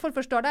det må folk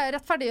forstå, det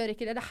rettferdiggjør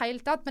ikke det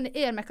hele tatt, men det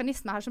en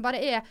mekanisme her som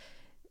bare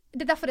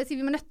det derfor jeg sier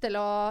vi må nødt til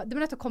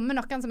å komme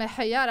noen som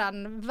høyere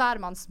enn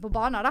hvermannsen på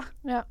banen da.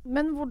 Ja,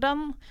 men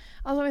hvordan,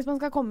 altså hvis man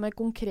skal komme med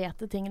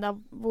konkrete ting da,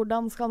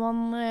 hvordan skal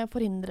man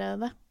forhindre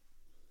det?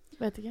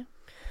 Vet ikke.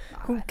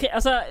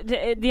 Altså,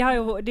 de har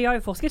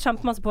jo forsket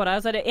kjempemasse på det.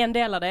 Altså, en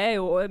del av det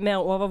jo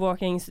mer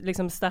overvåking,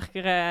 liksom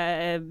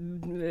sterkere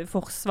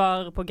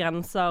forsvar på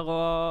grenser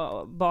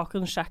og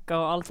bakgrunnssjekker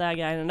og alt det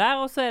greiene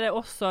der. Og så det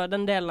også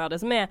den delen av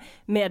det som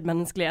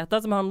medmenneskelighet,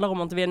 som handler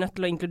om at vi nødt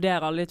til å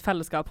inkludere alle i et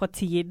fellesskap fra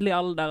tidlig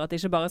alder, at det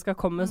ikke bare skal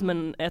komme som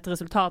et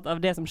resultat av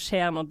det som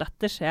skjer når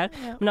dette skjer,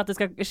 men at det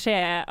skal skje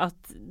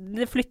at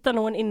det flytter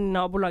noen inn i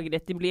nabolaget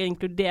ditt, de blir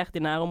inkludert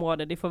i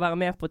nærområdet, de får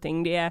være med på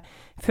ting, de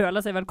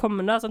føler seg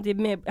velkommen da, sånn at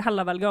de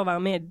heller velger å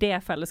være med i det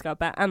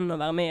fellesskapet enn å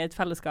være med i et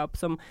fellesskap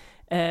som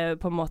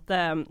på en måte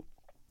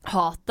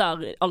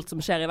hater alt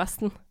som skjer i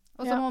Vesten.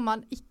 Og så må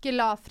man ikke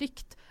la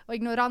frykt og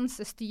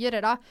ignoranse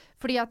styre da,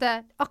 fordi at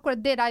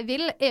akkurat det de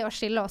vil å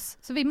skille oss.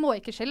 Så vi må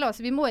ikke skille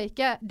oss, vi må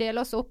ikke dele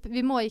oss opp,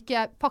 vi må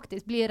ikke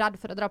faktisk bli redd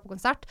for å dra på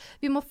konsert.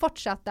 Vi må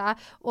fortsette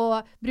å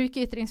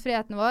bruke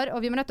ytringsfriheten vår, og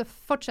vi må nødt til å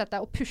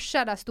fortsette å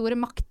pushe de store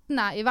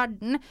maktene i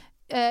verden,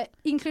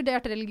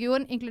 inkludert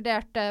religion,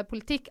 inkludert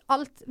politikk,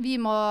 alt. Vi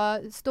må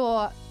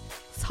stå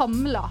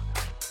samlet.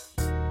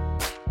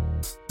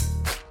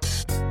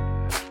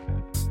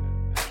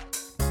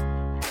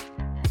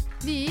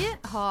 Vi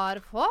har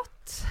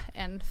fått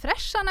en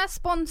freshende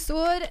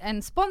sponsor,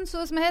 en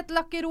sponsor som heter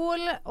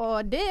Lakkerol,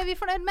 og det vi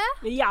fornøyd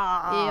med.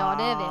 Ja,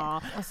 det vi.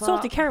 Altså,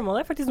 Salty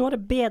caramel faktisk noe av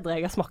det bedre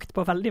jeg har smakt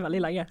på veldig,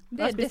 veldig lenge.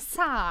 Det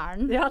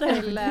desserten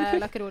til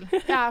Lakkerol.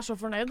 Jeg så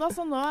fornøyd,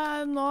 altså.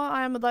 Nå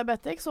jeg med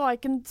diabetic, so I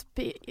can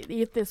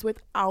eat this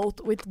with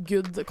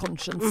good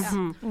conscience.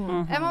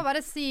 Jeg må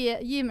bare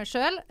gi meg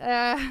selv,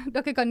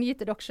 dere kan gi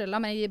til dere selv,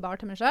 men jeg gir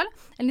bare til meg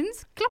selv, en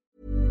liten klapp.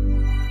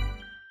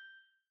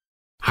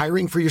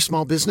 Hiring for your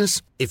small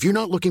business? If you're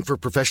not looking for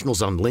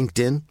professionals on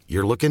LinkedIn,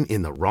 you're looking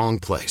in the wrong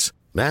place.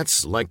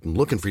 That's like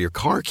looking for your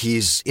car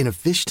keys in a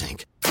fish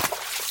tank.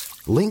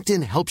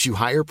 LinkedIn helps you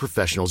hire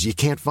professionals you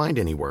can't find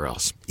anywhere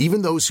else,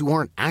 even those who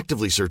aren't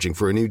actively searching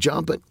for a new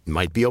job but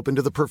might be open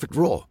to the perfect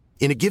role.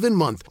 In a given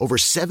month, over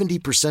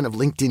 70% of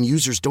LinkedIn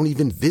users don't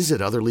even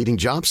visit other leading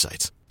job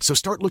sites. So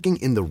start looking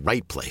in the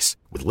right place.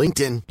 With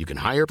LinkedIn, you can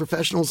hire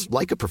professionals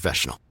like a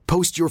professional.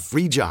 Post your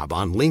free job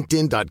on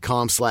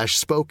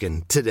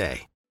linkedin.com/spoken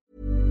today.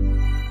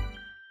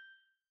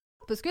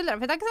 På skulderen,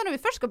 for jeg tenker sånn når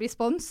vi først skal bli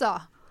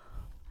sponset,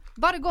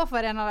 bare gå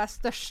for en av de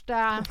største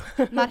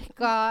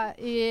merkene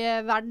i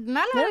verden,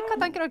 eller hva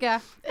tenker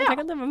dere? Jeg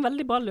tenker at det var en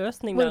veldig bra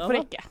løsning. Hvorfor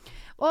ikke?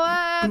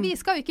 Og vi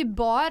skal jo ikke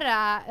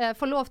bare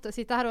få lov til å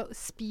sitte her og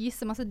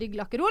spise masse digg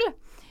lakkerol.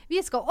 Vi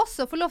skal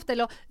også få lov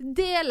til å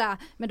dele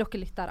med dere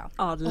lyttere.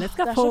 Alle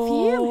skal det få. Så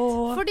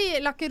fint. Fordi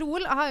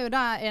lakkerol har jo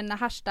da en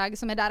hashtag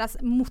som deres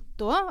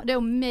motto. Det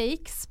jo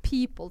makes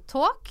people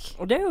talk.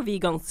 Og det jo vi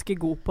ganske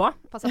gode på.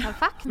 Passer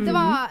perfekt.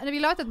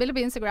 Vi la ut et bilde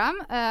på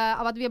Instagram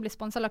av at vi har blitt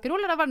sponset av lakkerol,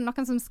 og da var det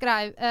noen som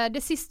skrev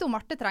det siste om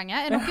Marte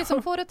trenger noe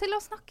som får henne til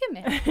å snakke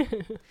med.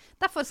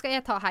 Derfor skal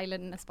jeg ta hele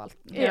denne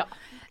spalten. Ja.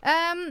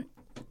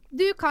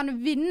 Du kan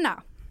vinne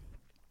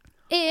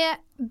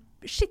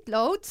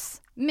shitloads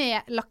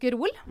med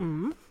lakkerol.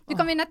 Du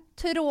kan vinne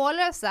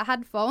trådløse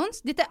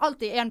headphones. Dette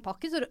alltid en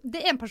pakke, så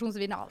det en person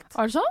som vinner alt.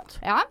 Det sant?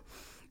 Ja.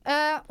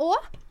 Og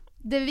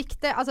det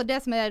viktige, altså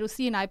det som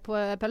rosina på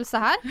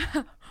pølse her,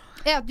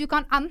 at du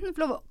kan enten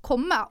få lov å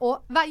komme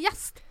og være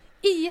gjest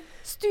i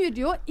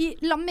studio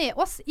la med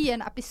oss i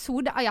en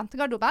episode av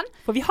Jentegarderoben.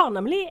 For vi har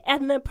nemlig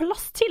en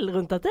plass til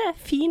rundt dette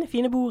fine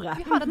bordet.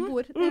 Vi har et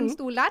bord, en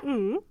stol der.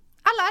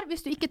 Eller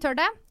hvis du ikke tør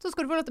det, så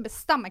skal du få lov til å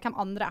bestemme hvem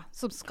andre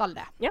som skal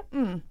det. Ja.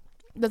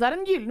 Dette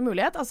en gyllen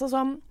mulighet. Altså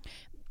som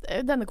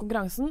denne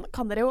konkurransen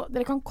kan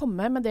dere kan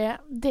komme med det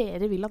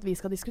dere vil at vi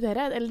skal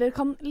diskutere, eller dere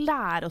kan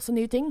lære oss en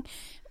ny ting.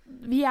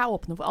 Vi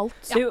åpne for alt.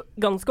 Det jo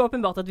ganske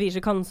åpenbart at vi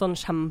ikke kan sånn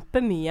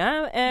kjempemye,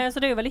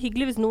 så det jo veldig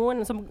hyggelig hvis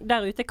noen som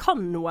der ute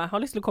kan noe,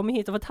 har lyst til å komme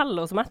hit og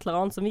fortelle oss om et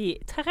eller annet som vi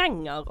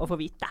trenger å få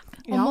vite.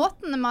 Og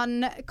måten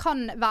man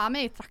kan være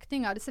med i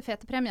trekning av disse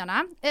fete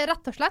premiene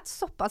rett og slett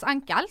såpass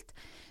enkelt.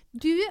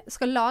 Du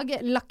skal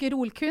lage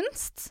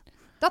lakkerolkunst.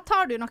 Da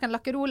tar du noen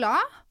lakkeroler,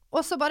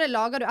 og så bare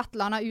lager du et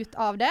eller annet ut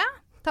av det.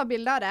 Ta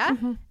bilder av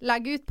det,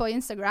 legg ut på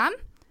Instagram.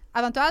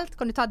 Eventuelt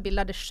kan du ta et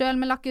bilde av det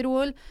selv med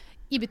lakkerol.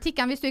 I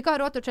butikken, hvis du ikke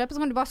har råd til å kjøpe,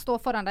 så kan du bare stå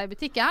foran deg i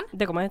butikken.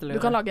 Det kommer jeg til å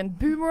gjøre. Du kan lage en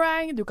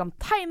boomerang, du kan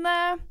tegne.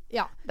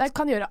 Ja. Det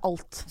kan gjøre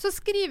alt. Så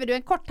skriver du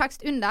en kort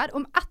tekst under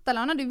om et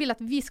eller annet du vil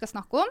at vi skal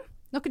snakke om.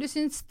 Noe du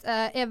synes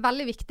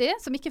veldig viktig,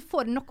 som ikke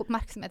får nok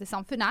oppmerksomhet i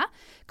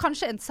samfunnet.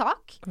 Kanskje en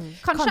sak.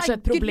 Kanskje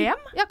et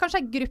problem. Ja,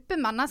 kanskje en gruppe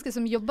mennesker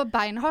som jobber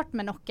beinhardt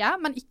med noe,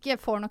 men ikke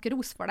får noe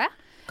ros for det.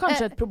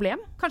 Kanskje et problem.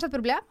 Kanskje et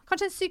problem.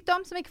 Kanskje en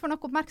sykdom som ikke får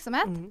nok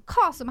oppmerksomhet.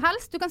 Hva som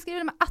helst. Du kan skrive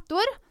det med ett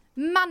ord.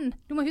 Men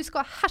du må huske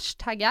å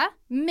hashtagge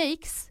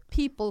makes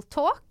people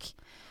talk.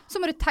 Så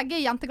må du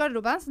tagge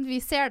Jentegarderoben, sånn at vi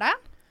ser det.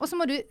 Og så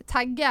må du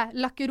tagge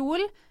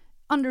lakkerol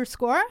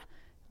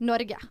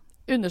 _Norge.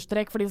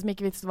 Understrek for de som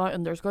ikke visste hva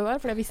underscore var,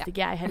 for det visste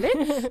ikke jeg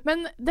heller.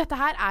 Men dette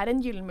her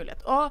en gyllen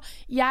mulighet. Og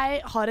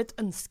jeg har et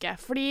ønske,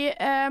 fordi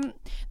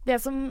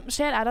det som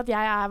skjer at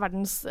jeg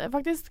verdens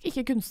faktisk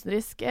ikke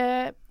kunstnerisk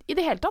i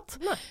det hele tatt.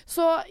 Nei.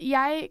 Så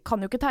jeg kan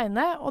jo ikke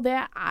tegne, og det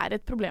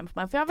et problem for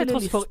meg. For jeg har til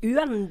tross for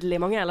uendelig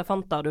mange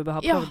elefanter du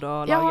har prøvd å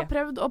lage. Ja, jeg har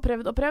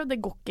prøvd. Det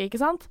går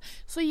ikke sant?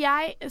 Så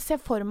jeg ser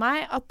for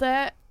meg at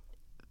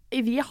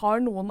vi har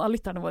noen av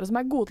lytterne våre som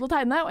gode til å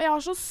tegne, og jeg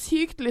har så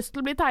sykt lyst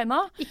til å bli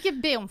tegnet. Ikke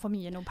be om for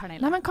mye nå,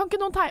 Pernille. Nei, men kan ikke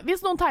noen tegne?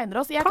 Hvis noen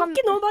tegner oss... Kan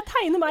ikke noen bare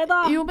tegne meg,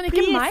 da? Jo, men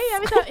ikke Please. meg.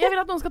 Jeg vil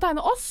at noen skal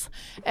tegne oss.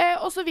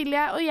 Og så vil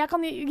jeg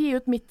kan gi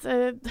ut mitt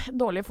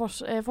dårlige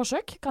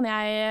forsøk. Kan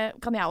jeg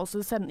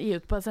også sende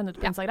ut på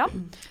Instagram?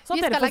 Så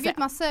vi skal legge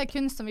ut masse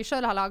kunst som vi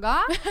selv har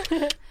laget.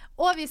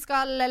 Og vi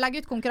skal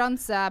legge ut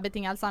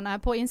konkurransebetingelsene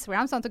på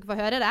Instagram, sånn at dere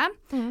får høre det.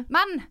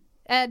 Men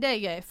det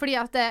gøy, fordi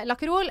at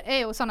lakkerol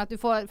jo sånn at du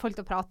får folk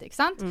til å prate, ikke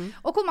sant?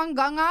 Og hvor mange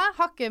ganger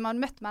har ikke man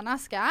møtt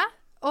mennesker,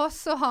 og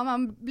så har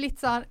man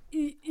blitt sånn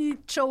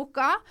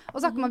choka, og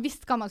så har ikke man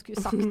visst hva man skulle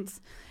sagt.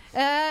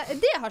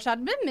 Det har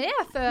skjedd med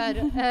meg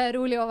før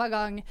rolig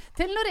overgang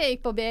til når jeg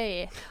gikk på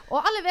BI. Og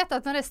alle vet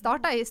at når jeg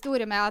startet en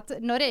historie med at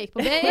når jeg gikk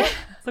på BI,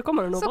 så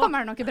kommer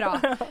det noe bra.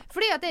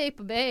 Fordi at jeg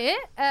gikk på BI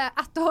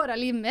 1 år av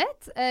livet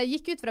mitt,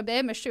 gikk ut fra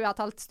BI med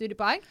 7,5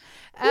 studiepoeng.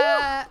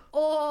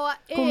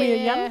 Hvor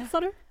mye gjeld,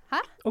 sa du? Hæ?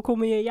 Og hvor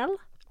mye gjeld?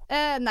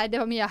 Nei, det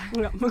var mye.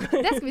 Ja.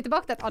 Det skal vi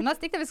tilbake til et annet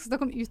stikk der vi skal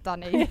snakke om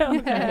utdanning.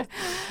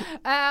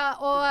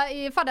 Og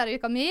i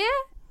fadderuka mi,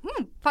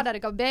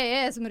 fadderuka B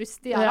som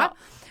rustig,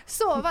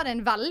 så var det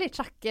en veldig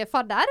kjekk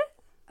fadder.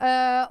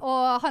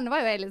 Og han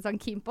var jo jeg litt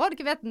sånn keen på.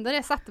 Dere vet,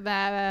 når jeg setter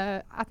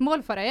med et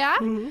mål for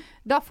øyet,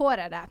 da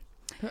får jeg det.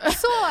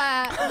 Så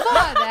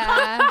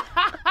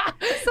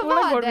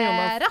var det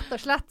rett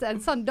og slett en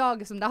sånn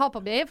dag som de har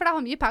på BI, for de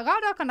har mye penger.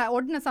 Da kan de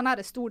ordne sånn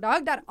her stor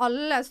dag der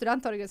alle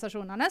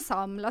studentorganisasjonene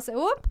samler seg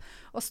opp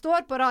og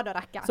står på rad og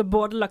rekke. Så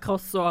både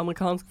lacrosse og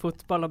amerikansk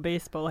fotball og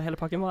baseball og hele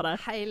pakken var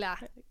der? Hele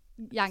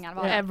gjengen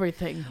var det.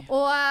 Everything.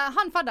 Og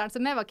han fadderen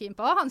som jeg var keen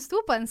på, han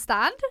sto på en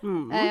stand.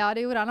 Ja,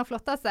 det gjorde han og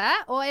flotta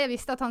seg. Og jeg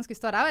visste at han skulle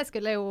stå der, og jeg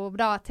skulle jo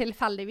da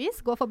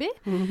tilfeldigvis gå forbi.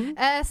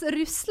 Så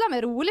rusla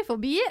meg rolig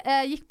forbi,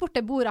 gikk bort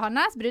til bordet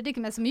hans, brydde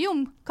ikke meg så mye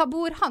om hva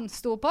bord han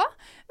sto på.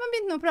 Men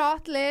begynte å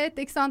prate litt,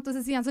 ikke sant? Og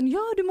så sier han sånn,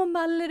 ja, du må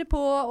melde det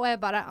på. Og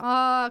jeg bare,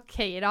 ok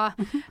da.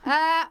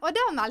 Og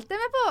da meldte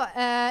jeg meg på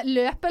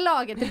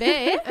løpelaget til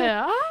BI.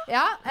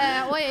 Ja,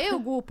 og jeg jo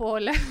god på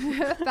å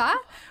løpe,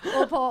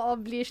 og på å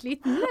bli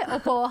sliten,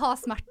 og på å ha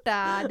smerte.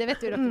 Det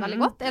vet jo dere veldig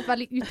godt. Jeg et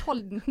veldig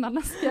utholdent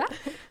menneske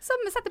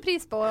som setter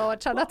pris på å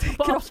kjenne at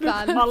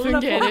kroppen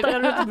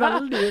fungerer. Du et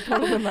veldig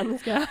utholdende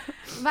menneske.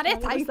 Men jeg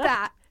tenkte,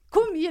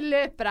 hvor mye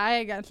løper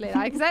jeg egentlig?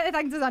 Da? Ikke sant? Jeg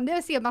tenkte sånn, det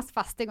er sikkert mest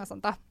festing og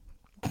sånt da.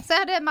 Så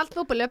jeg hadde meldt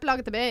meg opp på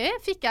løpelaget til BI,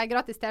 fikk jeg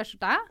gratis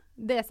t-skjorte.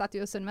 Det setter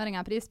jo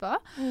sunnmøringen pris på.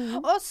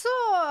 Og så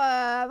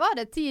var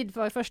det tid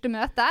for første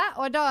møte,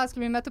 og da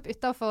skulle vi møte opp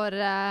utenfor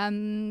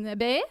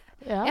BI.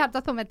 Ja. Jeg hadde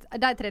tatt på meg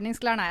de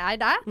treningsklærne jeg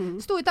eide.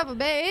 Stod utenfor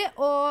BI,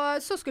 og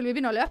så skulle vi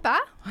begynne å løpe.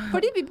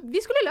 Fordi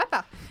vi skulle løpe.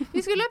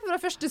 Vi skulle løpe fra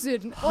første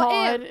suden. Og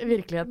jeg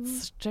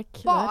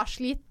virkelighetssjekk var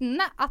sliten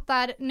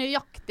etter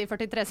nøyaktig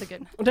 43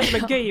 sekunder. Og det som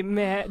er gøy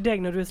med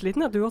deg når du er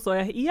sliten, er at du også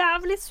er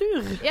jævlig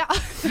sur. Ja.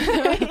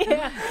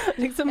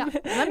 Liksom,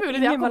 det er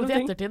mulig de har kommet i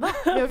ettertid da.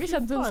 Vi har jo ikke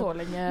kjent hun så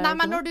lenge. Nei,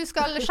 men når du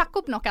skal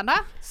sjekke opp noen da,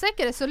 så er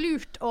ikke det så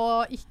lurt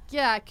å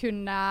ikke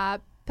kunne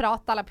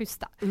prate eller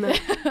puste.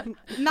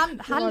 Men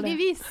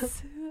heldigvis,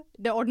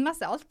 det ordnet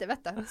seg alltid,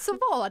 vet du. Så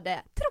var det,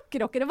 tror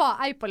ikke dere det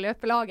var ei på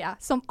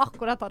løpelaget som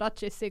akkurat hadde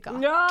hatt kyssyka.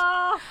 Ja!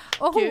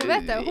 Og hun,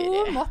 vet du,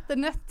 hun måtte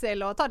nødt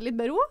til å ta det litt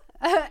med ro.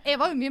 Jeg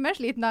var jo mye mer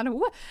sliten enn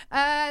hun.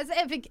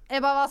 Så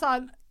jeg bare var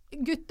sånn,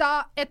 gutta,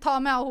 jeg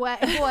tar med henne,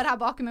 jeg går her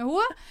bak med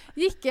henne.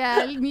 Gikk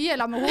mye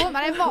la med henne,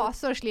 men jeg var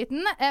så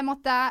sliten.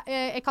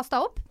 Jeg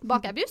kastet opp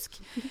bak en busk.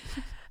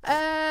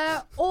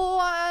 Og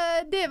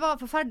det var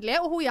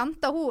forferdelig. Og hun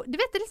jenta, du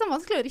vet det er liksom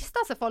vanskelig å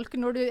riste av seg folk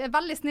når du er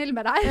veldig snill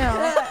med deg. Ja.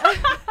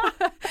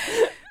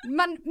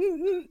 Men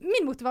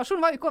min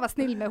motivasjon var jo ikke å være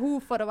snill med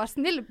henne for å være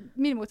snill.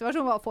 Min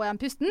motivasjon var å få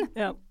igjen pusten.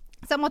 Ja.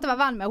 Så jeg måtte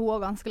være venn med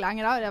henne ganske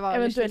lenge da. Det var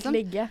eventuelt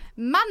ligge.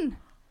 Men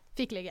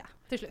fikk ligge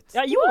til slutt.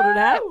 Ja, gjorde du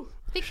det?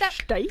 Fikk det.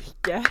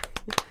 Steike.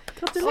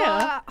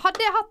 Gratulerer. Og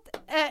hadde jeg hatt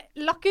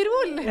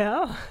lakkerol,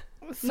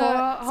 så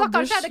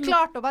kanskje jeg hadde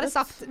klart å bare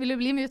sagt, vil du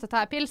bli med ut og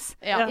ta en pils?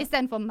 Ja. I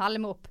stedet for å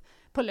melde meg opp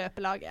på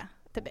løpelaget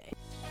til BI.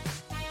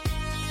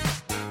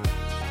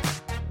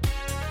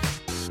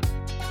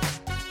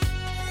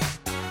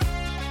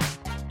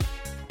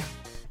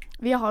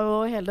 Vi har jo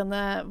hele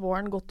denne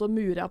våren gått og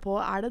mura på,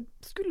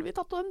 skulle vi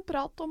tatt en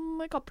prat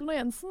om Cappelen og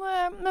Jensen?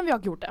 Men vi har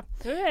ikke gjort det.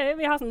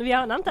 Vi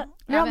har nevnt det.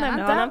 Vi har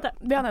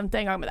nevnt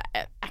det en gang, men det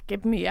er ikke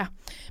mye.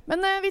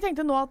 Men vi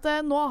tenkte nå at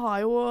nå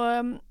har jo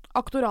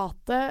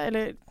aktoratet,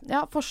 eller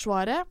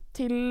Forsvaret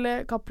til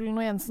Cappelen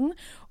og Jensen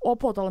og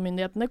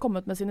påtalemyndighetene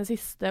kommet med sine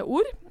siste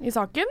ord i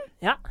saken.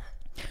 Ja.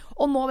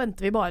 Og nå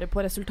venter vi bare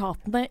på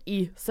resultatene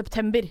i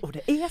september. Og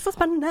det er så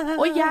spennende!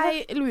 Og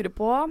jeg lurer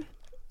på,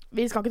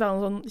 vi skal ikke ta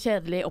noen sånn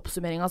kjedelig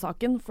oppsummering av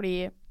saken,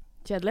 fordi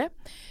kjedelig.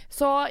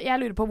 Så jeg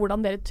lurer på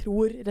hvordan dere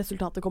tror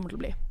resultatet kommer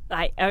til å bli.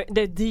 Nei,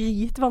 det er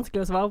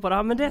dritvanskelig å svare på det,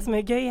 men det som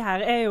er gøy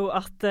her er jo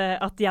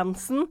at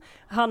Jensen,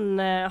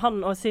 han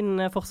og sin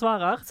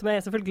forsvarer, som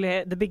er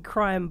selvfølgelig the big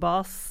crime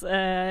boss,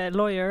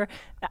 lawyer,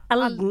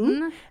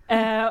 Elden,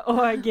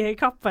 og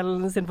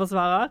Cappelen sin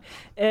forsvarer,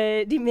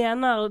 de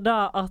mener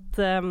da at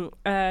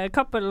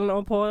Cappelen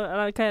og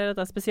hva er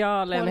dette,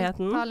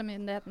 spesialenheten?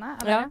 Påtalemyndighetene,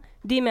 eller? Ja,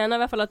 de mener i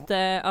hvert fall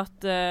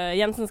at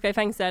Jensen skal i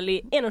fengsel i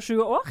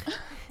 21 år.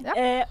 Ja.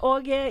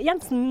 Og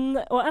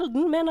Jensen og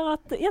Elden mener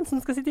at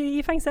Jensen skal sitte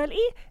i fengsel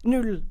i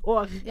 0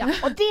 år. Ja.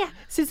 Og det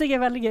synes jeg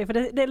er veldig gøy, for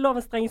det er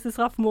lovens strengeste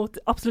straff mot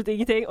absolutt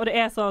ingenting, og det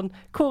er sånn,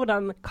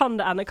 hvordan kan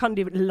det ende? Kan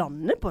de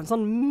lande på en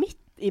sånn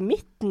i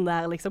midten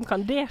der, liksom?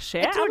 Kan det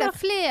skje? Jeg tror det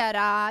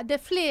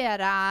er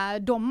flere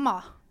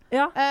dommer.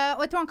 Ja.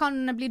 Og jeg tror han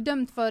kan bli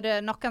dømt for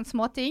noen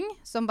småting,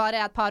 som bare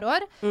er et par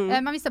år.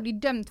 Men hvis han blir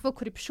dømt for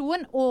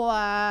korrupsjon og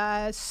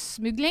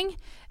smugling,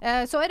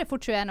 så er det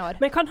fort 21 år.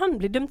 Men kan han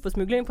bli dømt for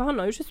smugling? For han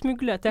har jo ikke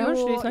smuglet. Det har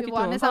ikke vi snakket om.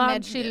 Han er sånn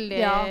medskyldig.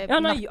 Ja,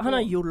 han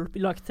har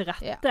lagt til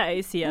rette,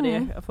 sier de,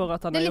 for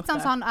at han har gjort det. Det er litt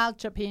sånn Al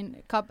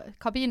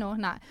Capino.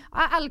 Nei.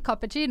 Al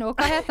Cappuccino.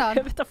 Hva heter han?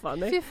 Jeg vet da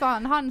faen. Fy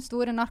faen, han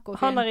store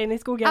narkotin. Han er inne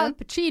i skogen. Al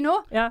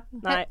Pacino. Ja.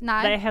 Nei,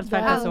 det er helt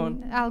feil person.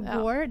 Al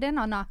Gore, det er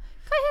en annen.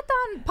 Hva heter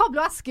han? Pablo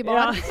Escobar.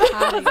 Ja.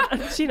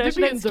 Kina er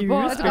ikke en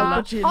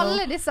skuespiller.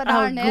 Alle disse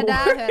der nede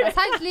høres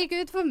helt like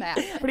ut for meg.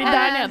 Fordi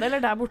der nede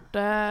eller der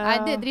borte? Nei,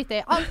 det driter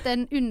jeg. Alt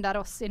er under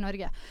oss i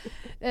Norge.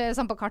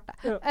 Sånn på kartet.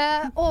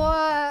 Og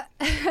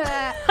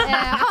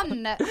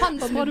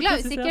han smugler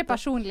jo sikkert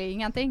personlig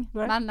ingenting,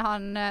 men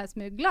han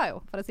smugler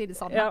jo, for å si det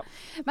sånn. Ja.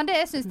 Men det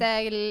jeg synes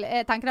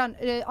jeg tenker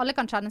alle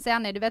kan kjenne seg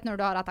igjen i, du vet når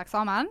du har hatt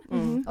eksamen,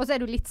 og så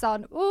er du litt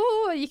sånn,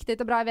 gikk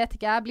dette bra, jeg vet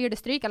ikke, blir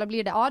det stryk eller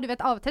blir det A? Du vet,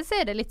 av og til så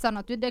er det litt sånn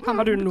at det kan,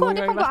 har du noen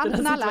gang vært i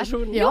den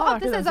situasjonen? Ja,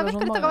 vet du,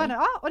 dette kan være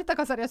og dette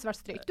kan seriøst være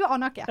stryk. Du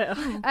aner ikke. Ja.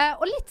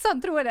 Og litt sånn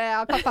tror jeg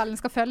at Cappelen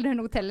skal følge det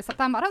nå til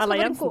september. Eller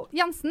Jensen.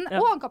 Jensen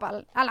og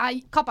Cappelen. Eller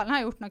Cappelen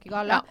har gjort noe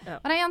galt. Ja.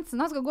 Men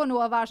Jensen han skal gå nå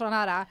og være sånn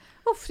her,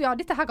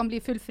 dette her kan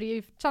bli full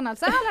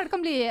frikjennelse, eller det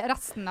kan bli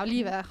resten av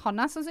livet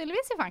hans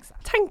sannsynligvis i fengsel.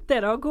 Tenk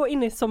det da, gå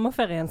inn i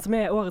sommerferien, som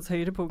er årets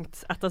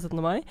høydepunkt etter 17.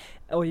 mai,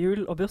 og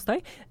jul og bursdag.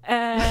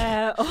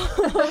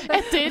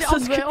 Etter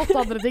 8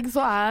 andre ting,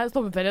 så er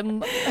sommerferien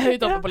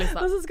høyt oppe på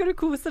lista. Og så skal du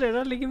kose deg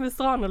da, ligge med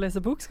strand og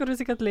lese bok, skal du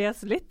sikkert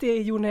lese litt i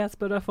Jo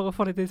Nesbø for å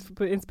få litt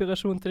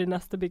inspirasjon til de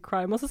neste big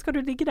crime, og så skal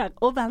du ligge der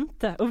og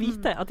vente og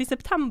vite at i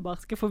september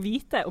skal jeg få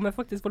vite om jeg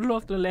faktisk får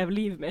lov til å leve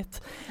livet mitt,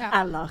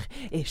 eller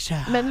ikke.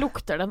 Men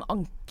lukter den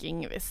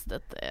anking hvis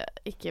dette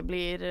ikke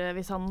blir,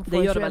 hvis han får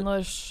det gjør 21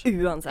 års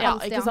uansett. Ja,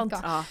 ikke sant?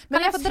 Ja.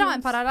 Men jeg får dra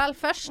en parallell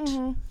først.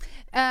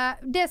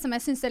 Det som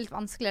jeg synes er litt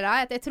vanskelig da,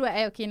 er at jeg tror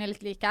jeg og Kine er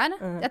litt like her,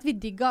 er at vi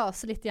digger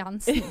oss litt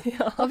Jensen.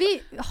 Og vi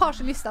har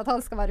så lyst til at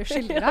han skal være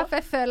uskyldig da, for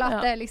jeg føler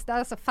at det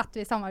er så fett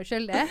hvis han var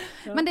uskyldig.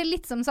 Men det er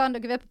litt som sånn,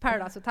 dere er på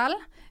Paradise Hotel.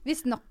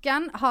 Hvis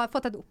noen har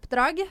fått et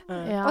oppdrag,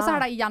 og så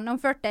har de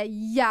gjennomført det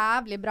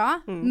jævlig bra,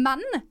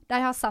 men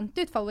de har sendt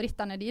ut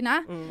favorittene dine,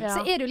 så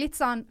er det jo litt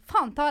sånn,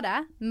 faen ta det,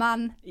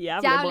 men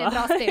jævlig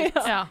bra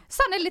stilt.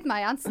 Sånn er det litt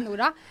med Jensen nå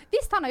da.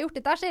 Hvis han har gjort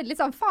dette, så er det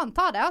litt sånn, faen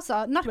ta det,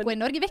 altså. Narko i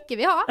Norge vil ikke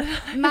vi ha,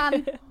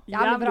 men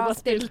jævlig bra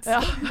stilt.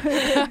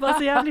 Bare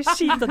så jævlig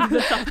skit at du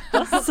ble tatt,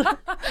 altså.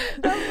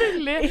 Det er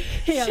veldig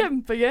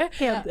kjempegøy.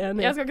 Helt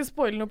enig. Jeg skal ikke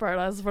spoile noe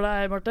Paradise for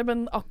deg, Marte,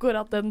 men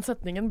akkurat den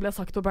setningen ble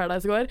sagt på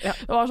Paradise i går.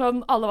 Det var sånn,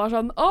 alle var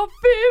sånn, å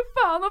fy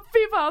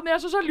faen, jeg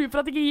er så sjalu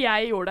for at ikke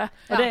jeg gjorde det.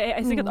 Og det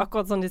er sikkert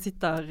akkurat sånn de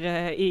sitter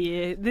i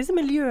disse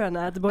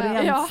miljøene til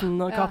både Jensen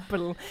og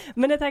Cappelen.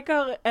 Men jeg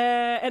tenker,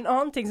 en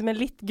annen ting som er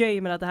litt gøy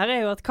med dette her,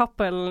 er jo at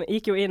Cappelen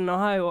gikk jo inn, og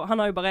han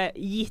har jo bare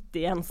gitt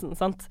i Jensen,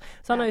 sant?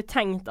 Så han har jo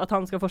tenkt at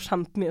han skal få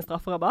kjempemye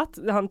strafferabatt.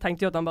 Han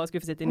tenkte jo at han bare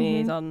skulle få sitte inn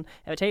i sånn,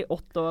 jeg vet ikke,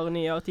 8 år,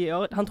 9 år, 10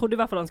 år. Han trodde i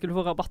hvert fall han skulle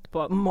få rabatt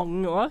på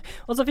mange år.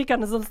 Og så fikk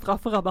han en sånn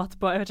strafferabatt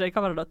på, jeg vet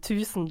ikke, hva var det da,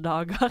 1000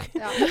 dager.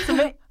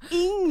 Som er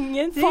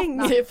ingenting.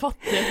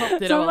 Fattig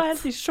Så han var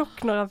helt i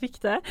sjokk når han fikk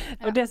det.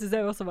 Og det synes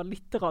jeg også var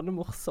litt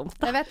morsomt.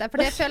 Jeg vet det,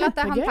 for jeg føler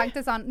at han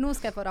tenkte sånn, nå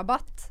skal jeg få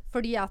rabatt,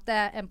 fordi at det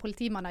er en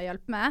politimann jeg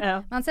hjelper med.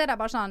 Men så er det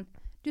bare sånn,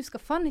 du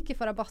skal faen ikke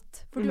få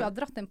rabatt, for du har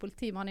dratt en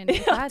politimann inn i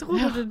dette her. Jeg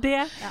tror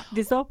det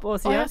de står på og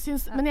sier.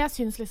 Men jeg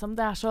synes liksom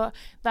det er så,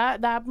 det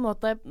er på en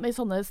måte, med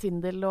sånne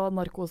svindel og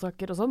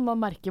narkosaker og sånn,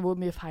 man merker hvor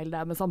mye feil det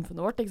er med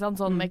samfunnet vårt, ikke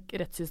sant? Sånn med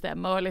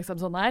rettssystemet og liksom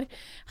sånn her.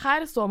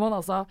 Her står man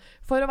altså,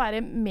 for å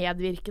være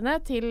medvirkende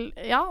til,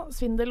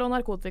 svindel og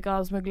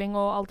narkotikasmugling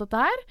og alt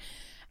dette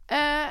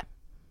her.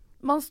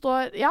 Man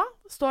står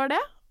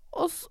det,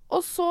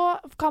 og så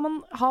kan man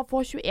få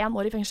 21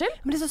 år i fengsel.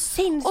 Men det er så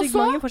sinnssykt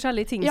mange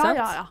forskjellige ting, sant?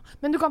 Ja.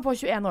 Men du kan få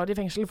 21 år i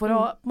fengsel for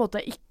å på en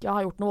måte ikke ha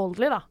gjort noe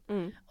voldelig, da.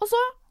 Og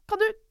så kan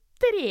du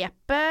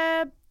drepe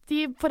de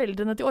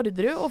foreldrene til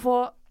Orderud og få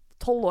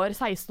 12 år,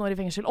 16 år i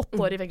fengsel,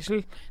 8 år i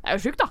fengsel. Det er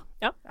jo sjukt, da.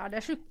 Ja,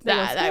 det er sjukt. Det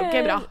er jo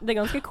ikke bra. Det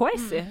er ganske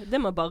crazy. Det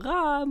må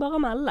bare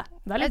melde.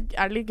 Er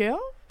det litt gøy,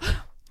 da?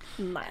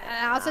 Nei.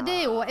 Altså det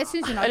er jo, jeg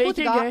synes jo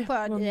narkotika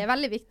er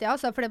veldig viktig,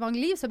 altså, for det er mange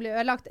liv som blir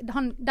ødelagt.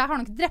 Der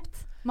har nok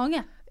drept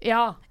mange.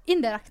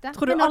 Indirekte.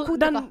 Tror du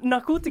den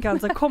narkotikaen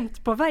som har kommet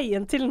på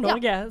veien til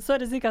Norge, så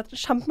er det sikkert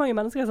kjempemange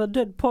mennesker som har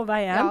dødd på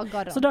veien.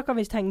 Så da kan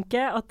vi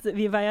tenke at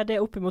vi veier det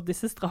opp imot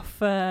disse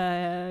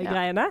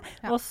straffegreiene,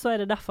 og så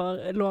er det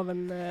derfor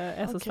loven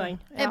er så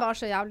streng. Jeg var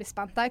så jævlig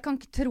spent. Jeg kan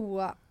ikke tro,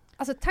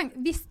 altså tenk,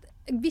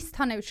 hvis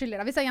han er uskyldig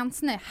da, hvis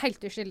Jensen er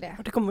helt uskyldig,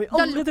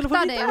 da lukter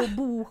det jo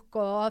bok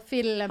og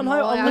film. Han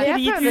har jo aldri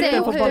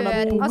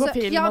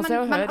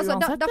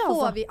da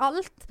får vi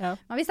alt.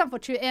 Men hvis han får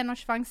 21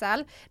 års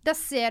fengsel, da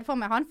ser for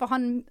meg for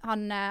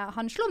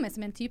han slår meg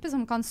som en type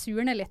som kan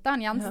surne litt da,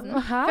 han Jensen.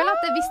 Føler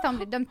at hvis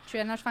han blir dømt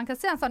 21 års fengsel,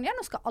 så er han sånn,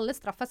 nå skal alle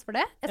straffes for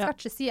det. Jeg skal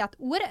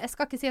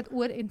ikke si et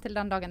ord inntil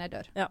den dagen jeg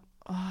dør.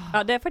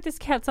 Ja, det er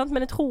faktisk helt sant,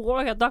 men jeg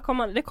tror også at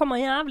det kommer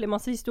jævlig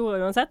masse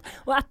historier uansett.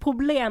 Og et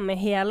problem med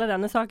hele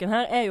denne saken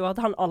her er jo at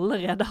han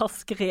allerede har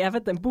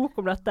skrevet en bok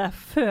om dette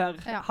før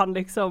han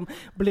liksom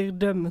blir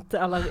dømt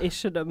eller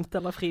ikke dømt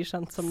eller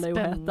frikjent, som det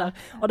jo heter.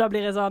 Og da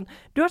blir det sånn,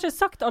 du har ikke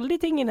sagt alle de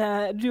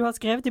tingene du har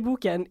skrevet i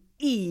boken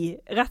i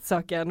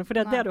rettssaken, for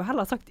det har du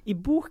heller sagt i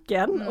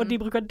boken, og de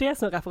bruker det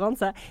som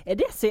referanse. Er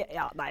det så...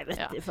 Ja, nei,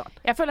 vet du faen.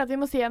 Jeg føler at vi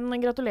må si en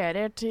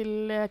gratulerer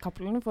til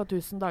Cappelen for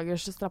 1000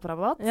 dagers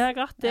strafferabatt. Ja,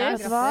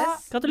 grattis.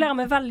 Gratulerer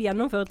med vel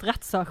gjennomført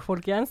rettssak,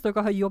 folkens.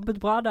 Dere har jobbet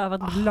bra, det har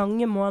vært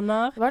lange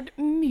måneder. Det har vært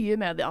mye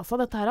media,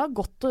 altså. Dette her har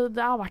gått,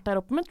 det har vært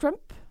der oppe med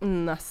Trump.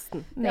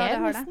 Nesten. Ja, det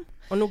har det.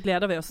 Og nå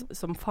gleder vi oss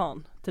som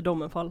faen til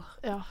dommen faller.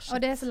 Og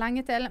det er så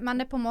lenge til, men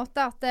det er på en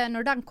måte at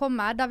når den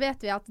kommer, da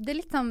vet vi at det er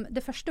litt som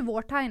det første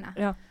vårtegnet.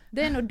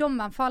 Det er når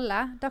dommen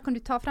faller, da kan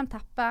du ta frem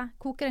teppet,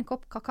 koke en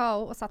kopp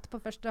kakao og sette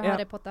på første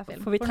Harry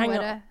Potter-film. For nå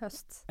er det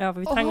høst. Ja, for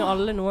vi trenger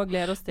alle noe å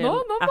glede oss til nå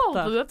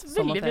valgte du et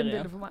veldig fint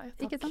bilde for meg.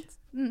 Takk. Ikke sant?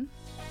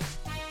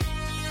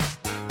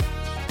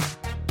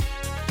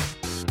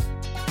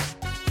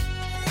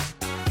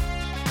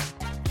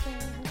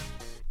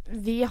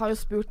 Vi har jo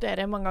spurt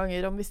dere mange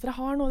ganger om hvis dere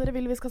har noe dere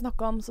vil vi skal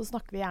snakke om, så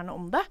snakker vi gjerne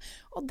om det.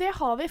 Og det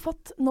har vi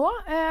fått nå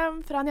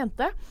fra en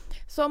jente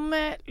som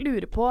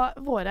lurer på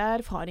våre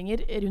erfaringer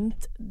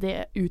rundt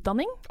det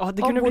utdanning.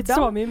 Det kunne blitt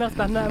så mye mer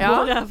spennende.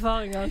 Våre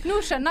erfaringer. Nå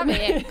skjønner vi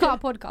hva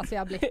podcast vi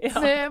har blitt.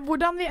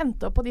 Hvordan vi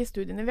endte opp på de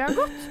studiene vi har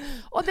gått.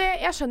 Og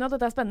jeg skjønner at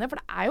dette er spennende, for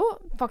det er jo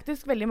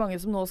faktisk veldig mange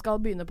som nå skal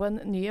begynne på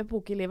en ny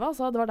epoke i livet.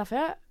 Så det var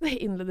derfor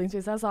jeg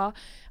innledningsvis sa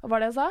hva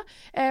det jeg sa.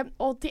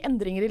 Og til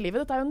endringer i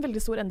livet. Dette er jo en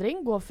veldig stor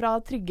endring. Gå fra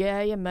trygge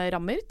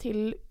hjemmerammer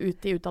til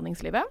ut i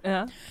utdanningslivet.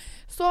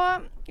 Så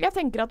jeg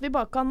tenker at vi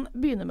bare kan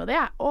begynne med det.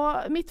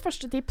 Og mitt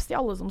første tips til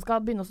alle som skal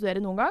begynne å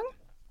studere noen gang,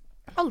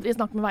 aldri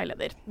snakk med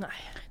veileder. Nei.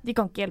 De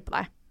kan ikke hjelpe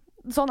deg.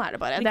 Sånn er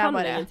det bare. De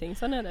kan ingenting.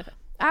 Sånn er det.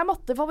 Er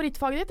matte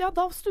favorittfaget ditt? Ja,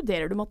 da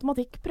studerer du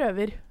matematikk,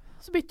 prøver.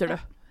 Så bytter du.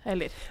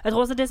 heller. Jeg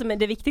tror også det som er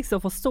det viktigste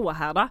å forstå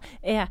her da,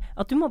 er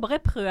at du må bare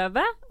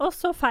prøve, og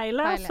så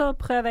feile, og så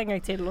prøve en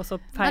gang til, og så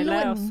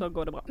feile, og så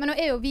går det bra. Men nå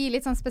er jo vi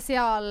litt sånn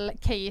spesial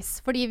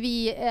case, fordi vi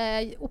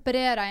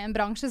opererer i en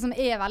bransje som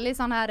er veldig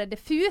sånn her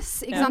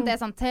diffus, ikke sant? Det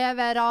er sånn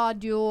TV,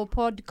 radio,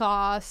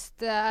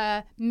 podcast,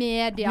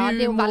 media,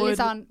 det er jo veldig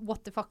sånn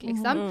what the fuck,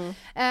 liksom.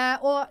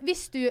 Og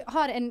hvis du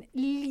har en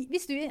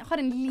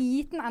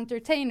liten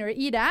entertainer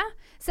i det,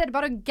 så er det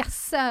bare å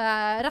gasse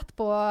rett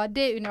på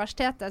det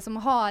universitetet som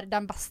har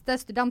den beste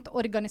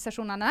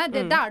studentorganisasjonene.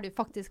 Det er der du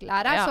faktisk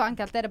lærer. Så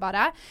enkelt er det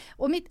bare.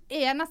 Og mitt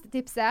eneste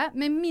tips er,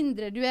 med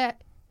mindre du er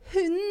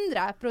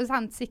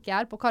 100%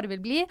 sikker på hva du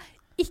vil bli,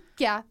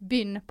 ikke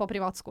begynn på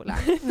privatskole.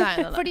 Nei.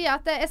 Fordi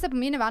at jeg ser på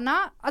mine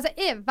venner, altså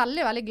jeg er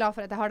veldig, veldig glad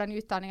for at jeg har den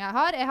utdanningen jeg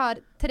har. Jeg har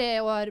 3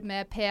 år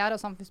med PR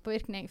og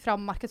samfunnspåvirkning fra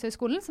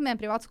Markedshøgskolen, som er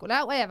en privatskole,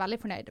 og jeg er veldig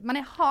fornøyd.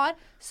 Men jeg har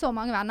så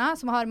mange venner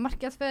som har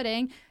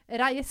markedsføring,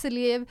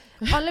 reiseliv,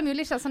 alle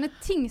mulige sånne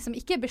ting som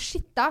ikke er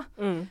beskyttet,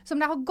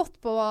 som de har gått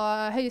på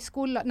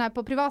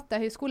private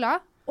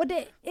høyskoler, og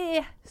det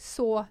er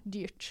så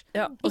dyrt.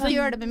 Ikke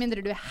gjør det med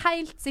mindre du er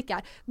helt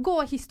sikker. Gå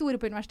historie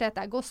på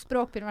universitetet, gå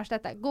språk på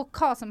universitetet, gå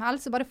hva som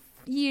helst, og bare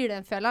gir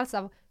det en følelse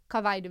av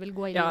hva vei du vil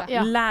gå i livet.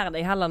 Lær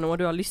deg heller noe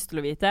du har lyst til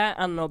å vite,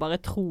 enn å bare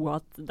tro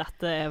at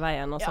dette er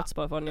veien og sats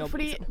på å få en jobb.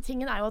 Fordi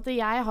tingen er jo at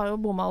jeg har jo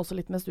bommet også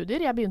litt med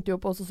studier. Jeg begynte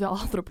jo på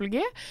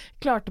sosialantropologi.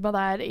 Klarte meg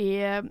der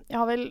jeg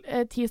har vel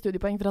 10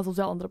 studiepoeng fra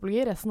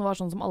sosialantropologi. Resten var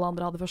sånn som alle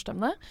andre hadde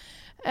førsteemne.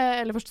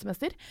 Eller første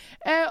semester.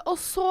 Og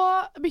så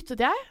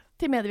byttet jeg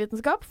til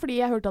medievitenskap, fordi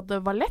jeg hørte at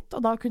det var lett,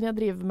 og da kunne jeg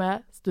drive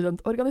med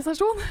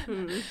studentorganisasjon.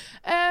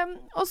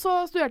 Og så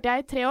studerte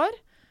jeg i 3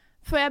 år,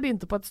 før jeg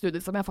begynte på et studie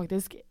som jeg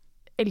faktisk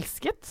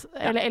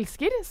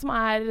elsker, som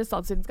er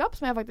statsvitenskap,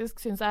 som jeg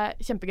faktisk synes er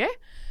kjempegøy.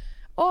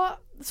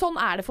 Og sånn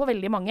er det for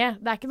veldig mange.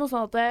 Det er ikke noe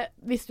sånn at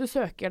hvis du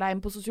søker deg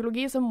inn på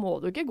sosiologi, så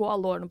må du ikke gå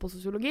alle årene på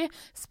sosiologi.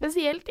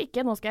 Spesielt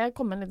ikke, nå skal jeg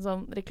komme med en liten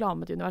sånn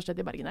reklame til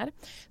Universitetet i Bergen her,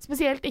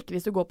 spesielt ikke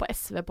hvis du går på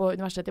SV på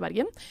Universitetet i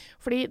Bergen,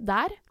 fordi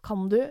der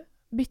kan du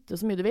bytte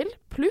så mye du vil,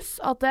 pluss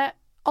at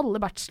alle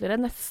bachelore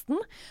nesten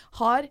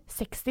har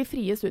 60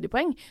 frie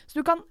studiepoeng. Så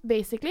du kan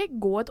basically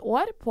gå et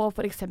år på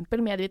for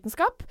eksempel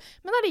medievitenskap,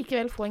 men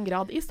allikevel få en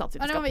grad i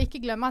statsvitenskap. Men da må vi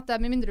ikke glemme at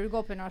med mindre du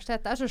går på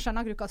universitetet, så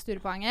skjønner du ikke hva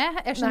studiepoeng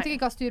er. Jeg skjønte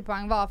ikke hva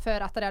studiepoeng var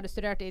før etter jeg hadde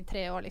studert i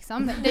 3 år,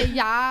 liksom. Det er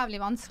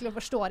jævlig vanskelig å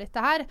forstå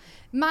dette her.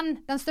 Men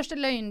den største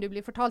løgnen du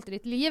blir fortalt i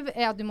ditt liv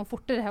er at du må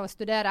fortere deg å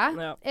studere.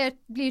 Jeg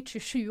blir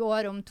 27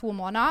 år om 2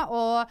 måneder,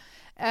 og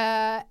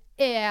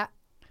jeg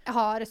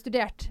har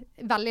studert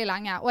veldig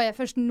lenge, og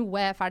først nå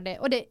er jeg ferdig.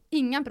 Og det er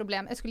ingen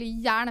problem. Jeg skulle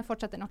gjerne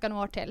fortsette noen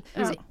år til.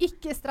 Så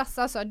ikke stress,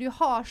 altså. Du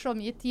har så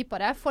mye tid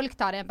på det. Folk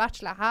tar en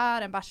bachelor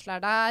her, en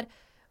bachelor der,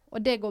 og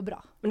det går bra.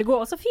 Men det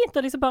går også fint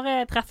å liksom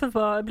bare treffe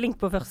på blink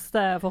på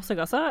første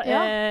forsøk, altså.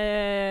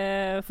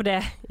 For det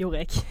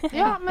gjorde jeg.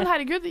 Ja, men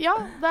herregud, det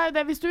er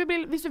det. Hvis du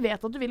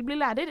vet at du vil bli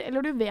lærer,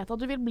 eller du vet at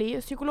du vil bli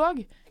psykolog,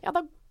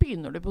 da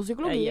begynner du på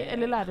psykologi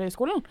eller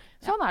lærerhøyskolen.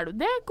 Sånn er du.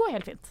 Det går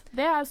helt fint.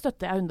 Det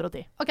støtter jeg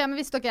 110. Ok, men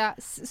hvis dere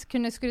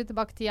kunne skru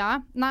tilbake tida,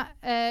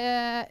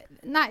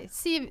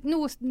 si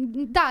nå,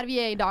 der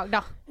vi er i dag,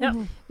 da.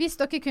 Hvis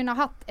dere kunne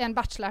hatt en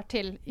bachelor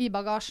til i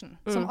bagasjen,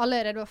 som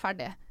allerede var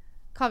ferdig,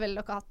 hva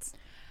ville dere hatt?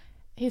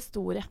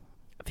 Historie.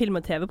 Film-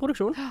 og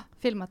TV-produksjon?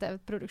 Film- og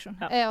TV-produksjon.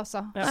 Jeg også.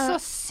 Så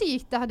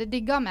sykt jeg hadde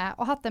digget med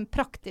å hatt en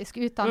praktisk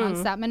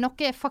utdannelse, med noe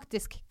jeg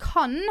faktisk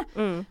kan,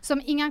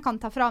 som ingen kan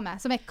ta fra meg,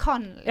 som jeg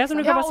kan. Liksom. Ja,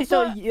 som du kan bare sitte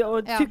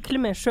og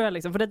tukle med selv,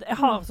 liksom. For jeg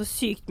har så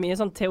sykt mye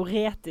sånn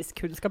teoretisk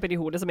kunnskap i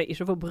hodet som jeg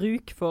ikke får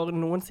bruk for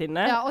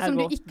noensinne. Ja, og som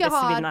du ikke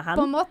har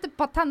på en måte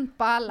patent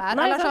på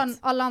heller. Nei, eller sånn,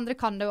 alle andre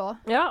kan det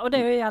også. Ja, og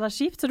det er jo jævla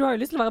kjipt, så du har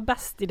jo lyst til å være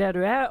best i det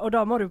du er, og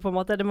da må du på en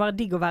måte, det må være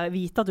digg å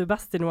vite at du er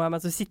best i noe,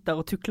 mens du sitter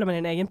og tukler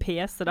med din egen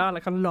PC da, eller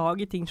kan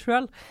lage ting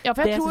selv. Ja,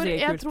 for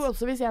jeg tror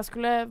også hvis jeg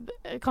skulle,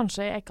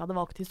 kanskje jeg ikke hadde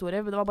valgt historie,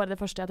 det var bare det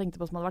første jeg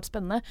tenkte på som hadde vært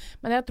spennende,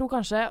 men jeg tror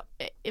kanskje,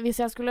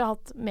 hvis jeg skulle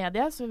hatt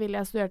medie, så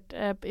ville jeg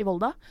studert i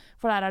Volda,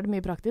 for der er det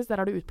mye praktisk,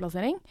 der har du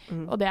utplassering,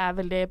 og det er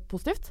veldig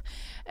positivt.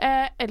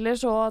 Eller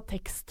så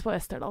tekst på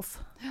Westerdals.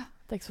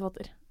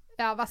 Tekstforfatter.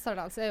 Ja,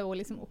 Westerdals er jo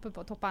liksom oppe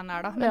på toppen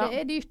der da, men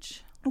det er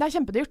dyrt. Det er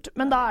kjempedyrt,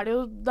 men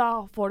da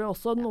får du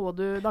også noe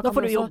da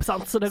får du jobb,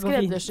 sant, så det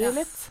går fint. Skreddersy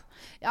litt.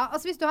 Ja,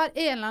 altså hvis du har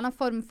en eller annen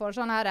form for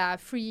sånn her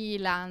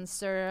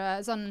freelancer,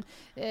 sånn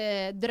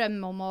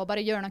drøm om å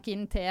bare gjøre noe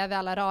innen TV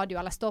eller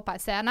radio eller stå på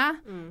en scene,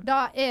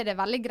 da er det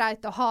veldig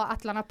greit å ha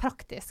et eller annet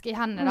praktisk i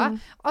hendene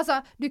da.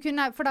 Altså, du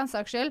kunne for den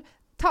saks skyld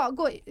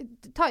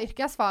ta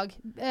yrkesfag,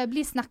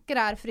 bli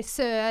snekker,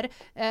 frisør,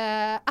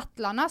 et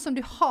eller annet som du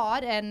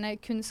har en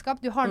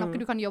kunnskap, du har noe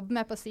du kan jobbe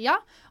med på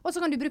siden, og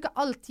så kan du bruke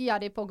all tida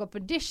di på å gå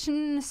på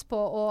auditions, på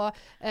å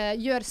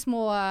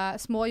gjøre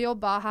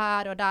småjobber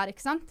her og der,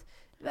 ikke sant?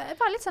 Det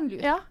var litt sånn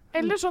lurt. Ja,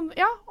 eller sånn,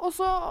 og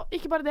så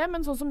ikke bare det,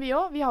 men sånn som vi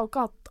også, vi har jo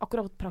ikke hatt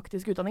akkurat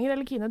praktiske utdanninger,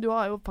 eller Kine, du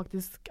har jo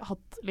faktisk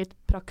hatt litt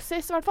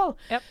praksis i hvert fall,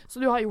 så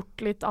du har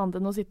gjort litt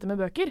annet enn å sitte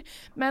med bøker,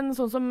 men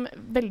sånn som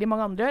veldig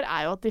mange andre gjør,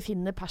 er jo at de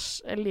finner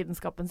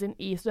lidenskapen sin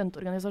i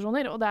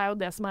studentorganisasjoner, og det er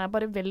jo det som er,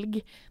 bare velg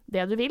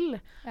det du vil.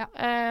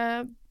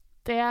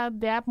 det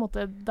er på en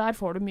måte, der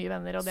får du mye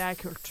venner, og det er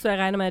kult. Så jeg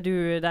regner med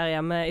du der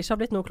hjemme ikke har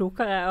blitt noe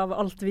klokere av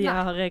alt vi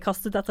har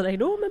kastet etter deg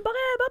nå, men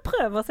bare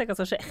prøv å se hva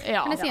som skjer.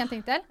 Ja. Kan jeg si en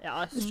ting til?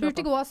 Ja, du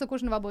spurte i går også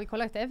hvordan det var å bo i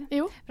kollektiv.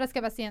 Jo. For da skal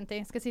jeg bare si en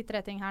ting. Skal jeg si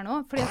 3 ting her nå?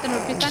 Fordi at når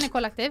du flytter inn i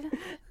kollektiv...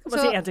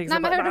 Bare si en ting, så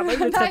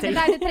det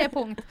er 3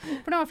 punkt.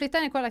 For når man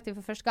flytter inn i kollektiv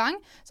for første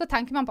gang, så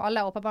tenker man på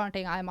alle åpenbare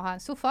ting. Jeg må ha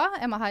en sofa,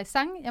 jeg må ha en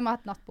seng, jeg må ha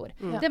et nattbord.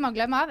 Det man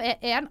glemmer av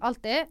er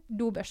alltid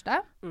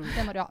dobørste.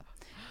 Det må du ha.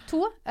 2,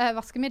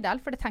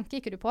 vaskemiddel, for det tenker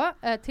ikke du på,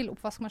 til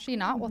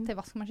oppvaskmaskiner og til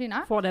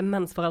vaskemaskiner. Få det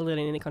mens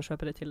foreldrene dine kan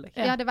kjøpe det til deg.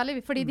 Ja, det er veldig,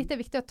 fordi dette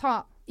er viktig å ta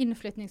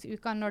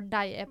innflytningsuka når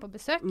de er på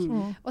besøk.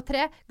 Og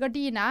 3,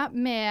 gardiner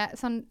med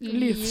sånn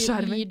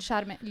lysskjerming.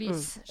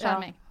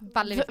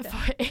 Veldig viktig.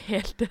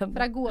 Helt enig. For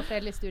det er god og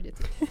fredelig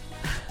studietid.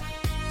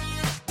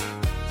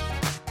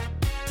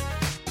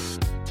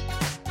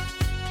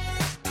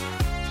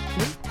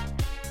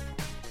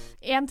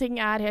 En ting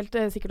er helt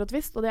sikkert og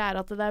tvist, og det er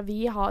at det er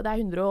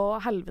 100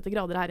 og helvete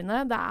grader her inne.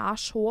 Det er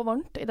så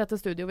varmt i dette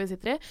studioet vi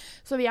sitter i,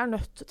 så vi er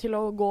nødt til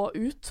å gå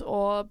ut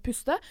og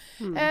puste.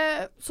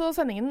 Så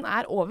sendingen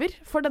er over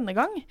for denne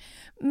gang.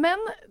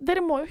 Men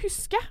dere må jo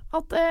huske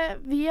at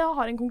vi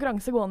har en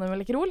konkurranse gående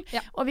med Lekkerol,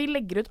 og vi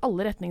legger ut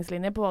alle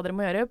retningslinjer på hva dere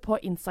må gjøre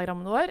på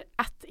Instagrammen vår,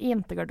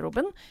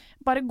 @jentegarderoben.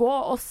 Bare gå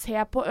og se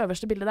på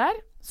øverste bildet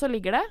der, så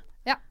ligger det.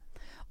 Ja.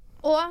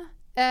 Og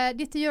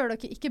dette gjør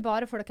dere ikke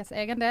bare for deres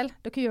egen del,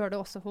 dere gjør det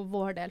også for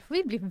vår del. For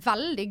vi blir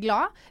veldig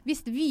glad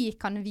hvis vi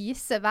kan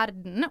vise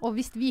verden, og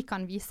hvis vi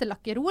kan vise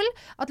Lekkerol,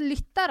 at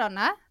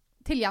lytterne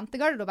til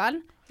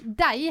Jentegarderoben,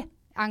 de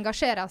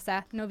engasjerer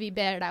seg når vi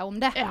ber deg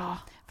om det. Ja.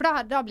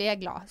 For da blir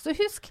jeg glad. Så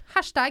husk,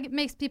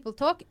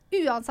 #makespeopletalk,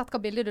 uansett hva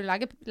bilder du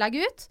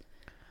legger ut.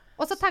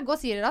 Og så tagg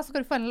oss i det da, så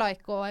skal du få en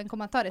like og en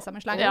kommentar i samme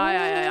sleng.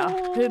 Ja.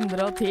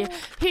 110.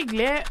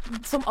 Hyggelig,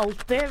 som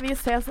alltid. Vi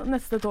ses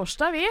neste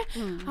torsdag, vi.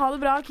 Ha det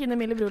bra, Kine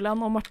Mille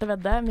Bruland og Marte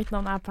Vedde. Mitt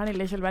navn er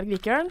Pernille Kjølberg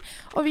Vikørn.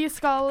 Og vi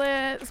skal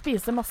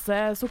spise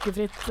masse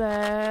sukkerfritt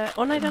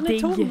nei, den er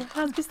tom. Jeg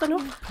har spist den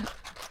opp.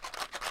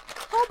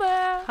 Ha det.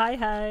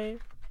 Hei.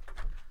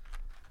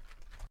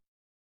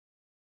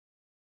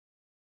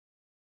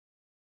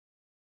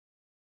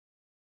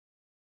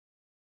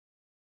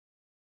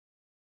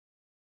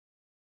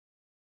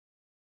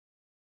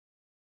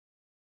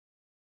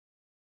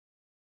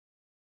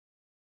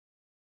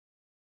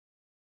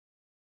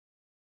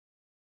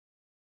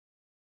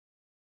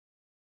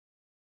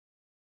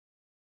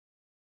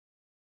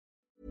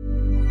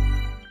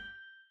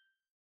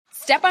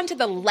 Step onto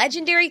the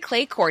legendary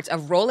clay courts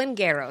of Roland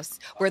Garros,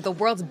 where the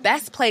world's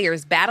best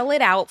players battle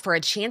it out for a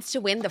chance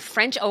to win the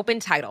French Open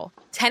title.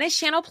 Tennis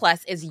Channel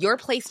Plus is your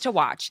place to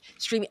watch.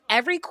 Stream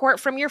every court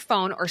from your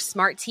phone or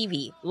smart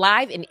TV,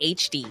 live in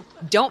HD.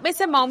 Don't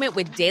miss a moment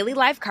with daily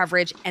live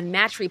coverage and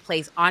match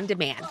replays on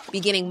demand,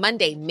 beginning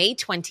Monday, May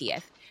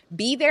 20th.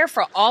 Be there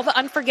for all the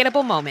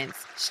unforgettable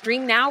moments.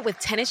 Stream now with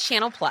Tennis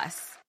Channel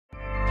Plus.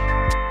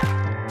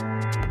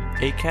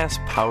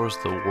 Acast powers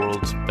the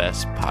world's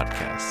best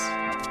podcasts.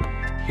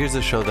 Here's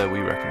a show that we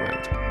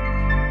recommend.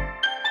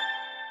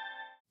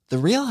 The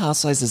Real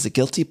Housewives is a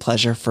guilty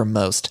pleasure for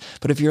most,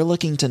 but if you're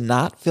looking to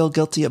not feel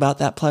guilty about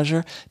that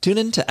pleasure, tune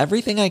in to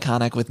Everything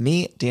Iconic with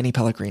me, Danny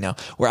Pellegrino,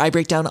 where I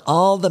break down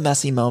all the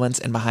messy moments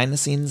and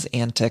behind-the-scenes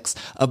antics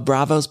of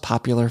Bravo's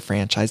popular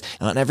franchise.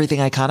 And on Everything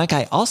Iconic,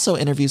 I also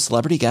interview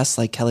celebrity guests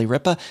like Kelly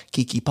Ripa,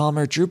 Keke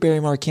Palmer, Drew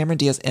Barrymore, Cameron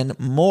Diaz, and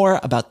more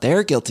about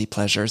their guilty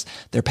pleasures,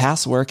 their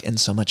past work, and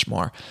so much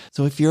more.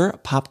 So if you're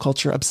pop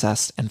culture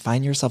obsessed and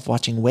find yourself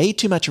watching way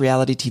too much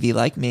reality TV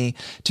like me,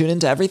 tune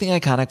into Everything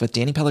Iconic with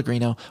Danny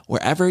Pellegrino,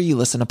 wherever you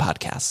listen to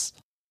podcasts.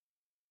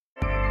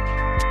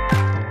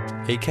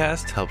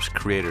 Acast helps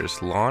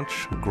creators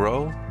launch,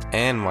 grow,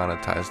 and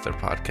monetize their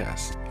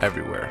podcasts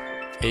everywhere.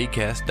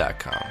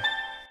 Acast.com.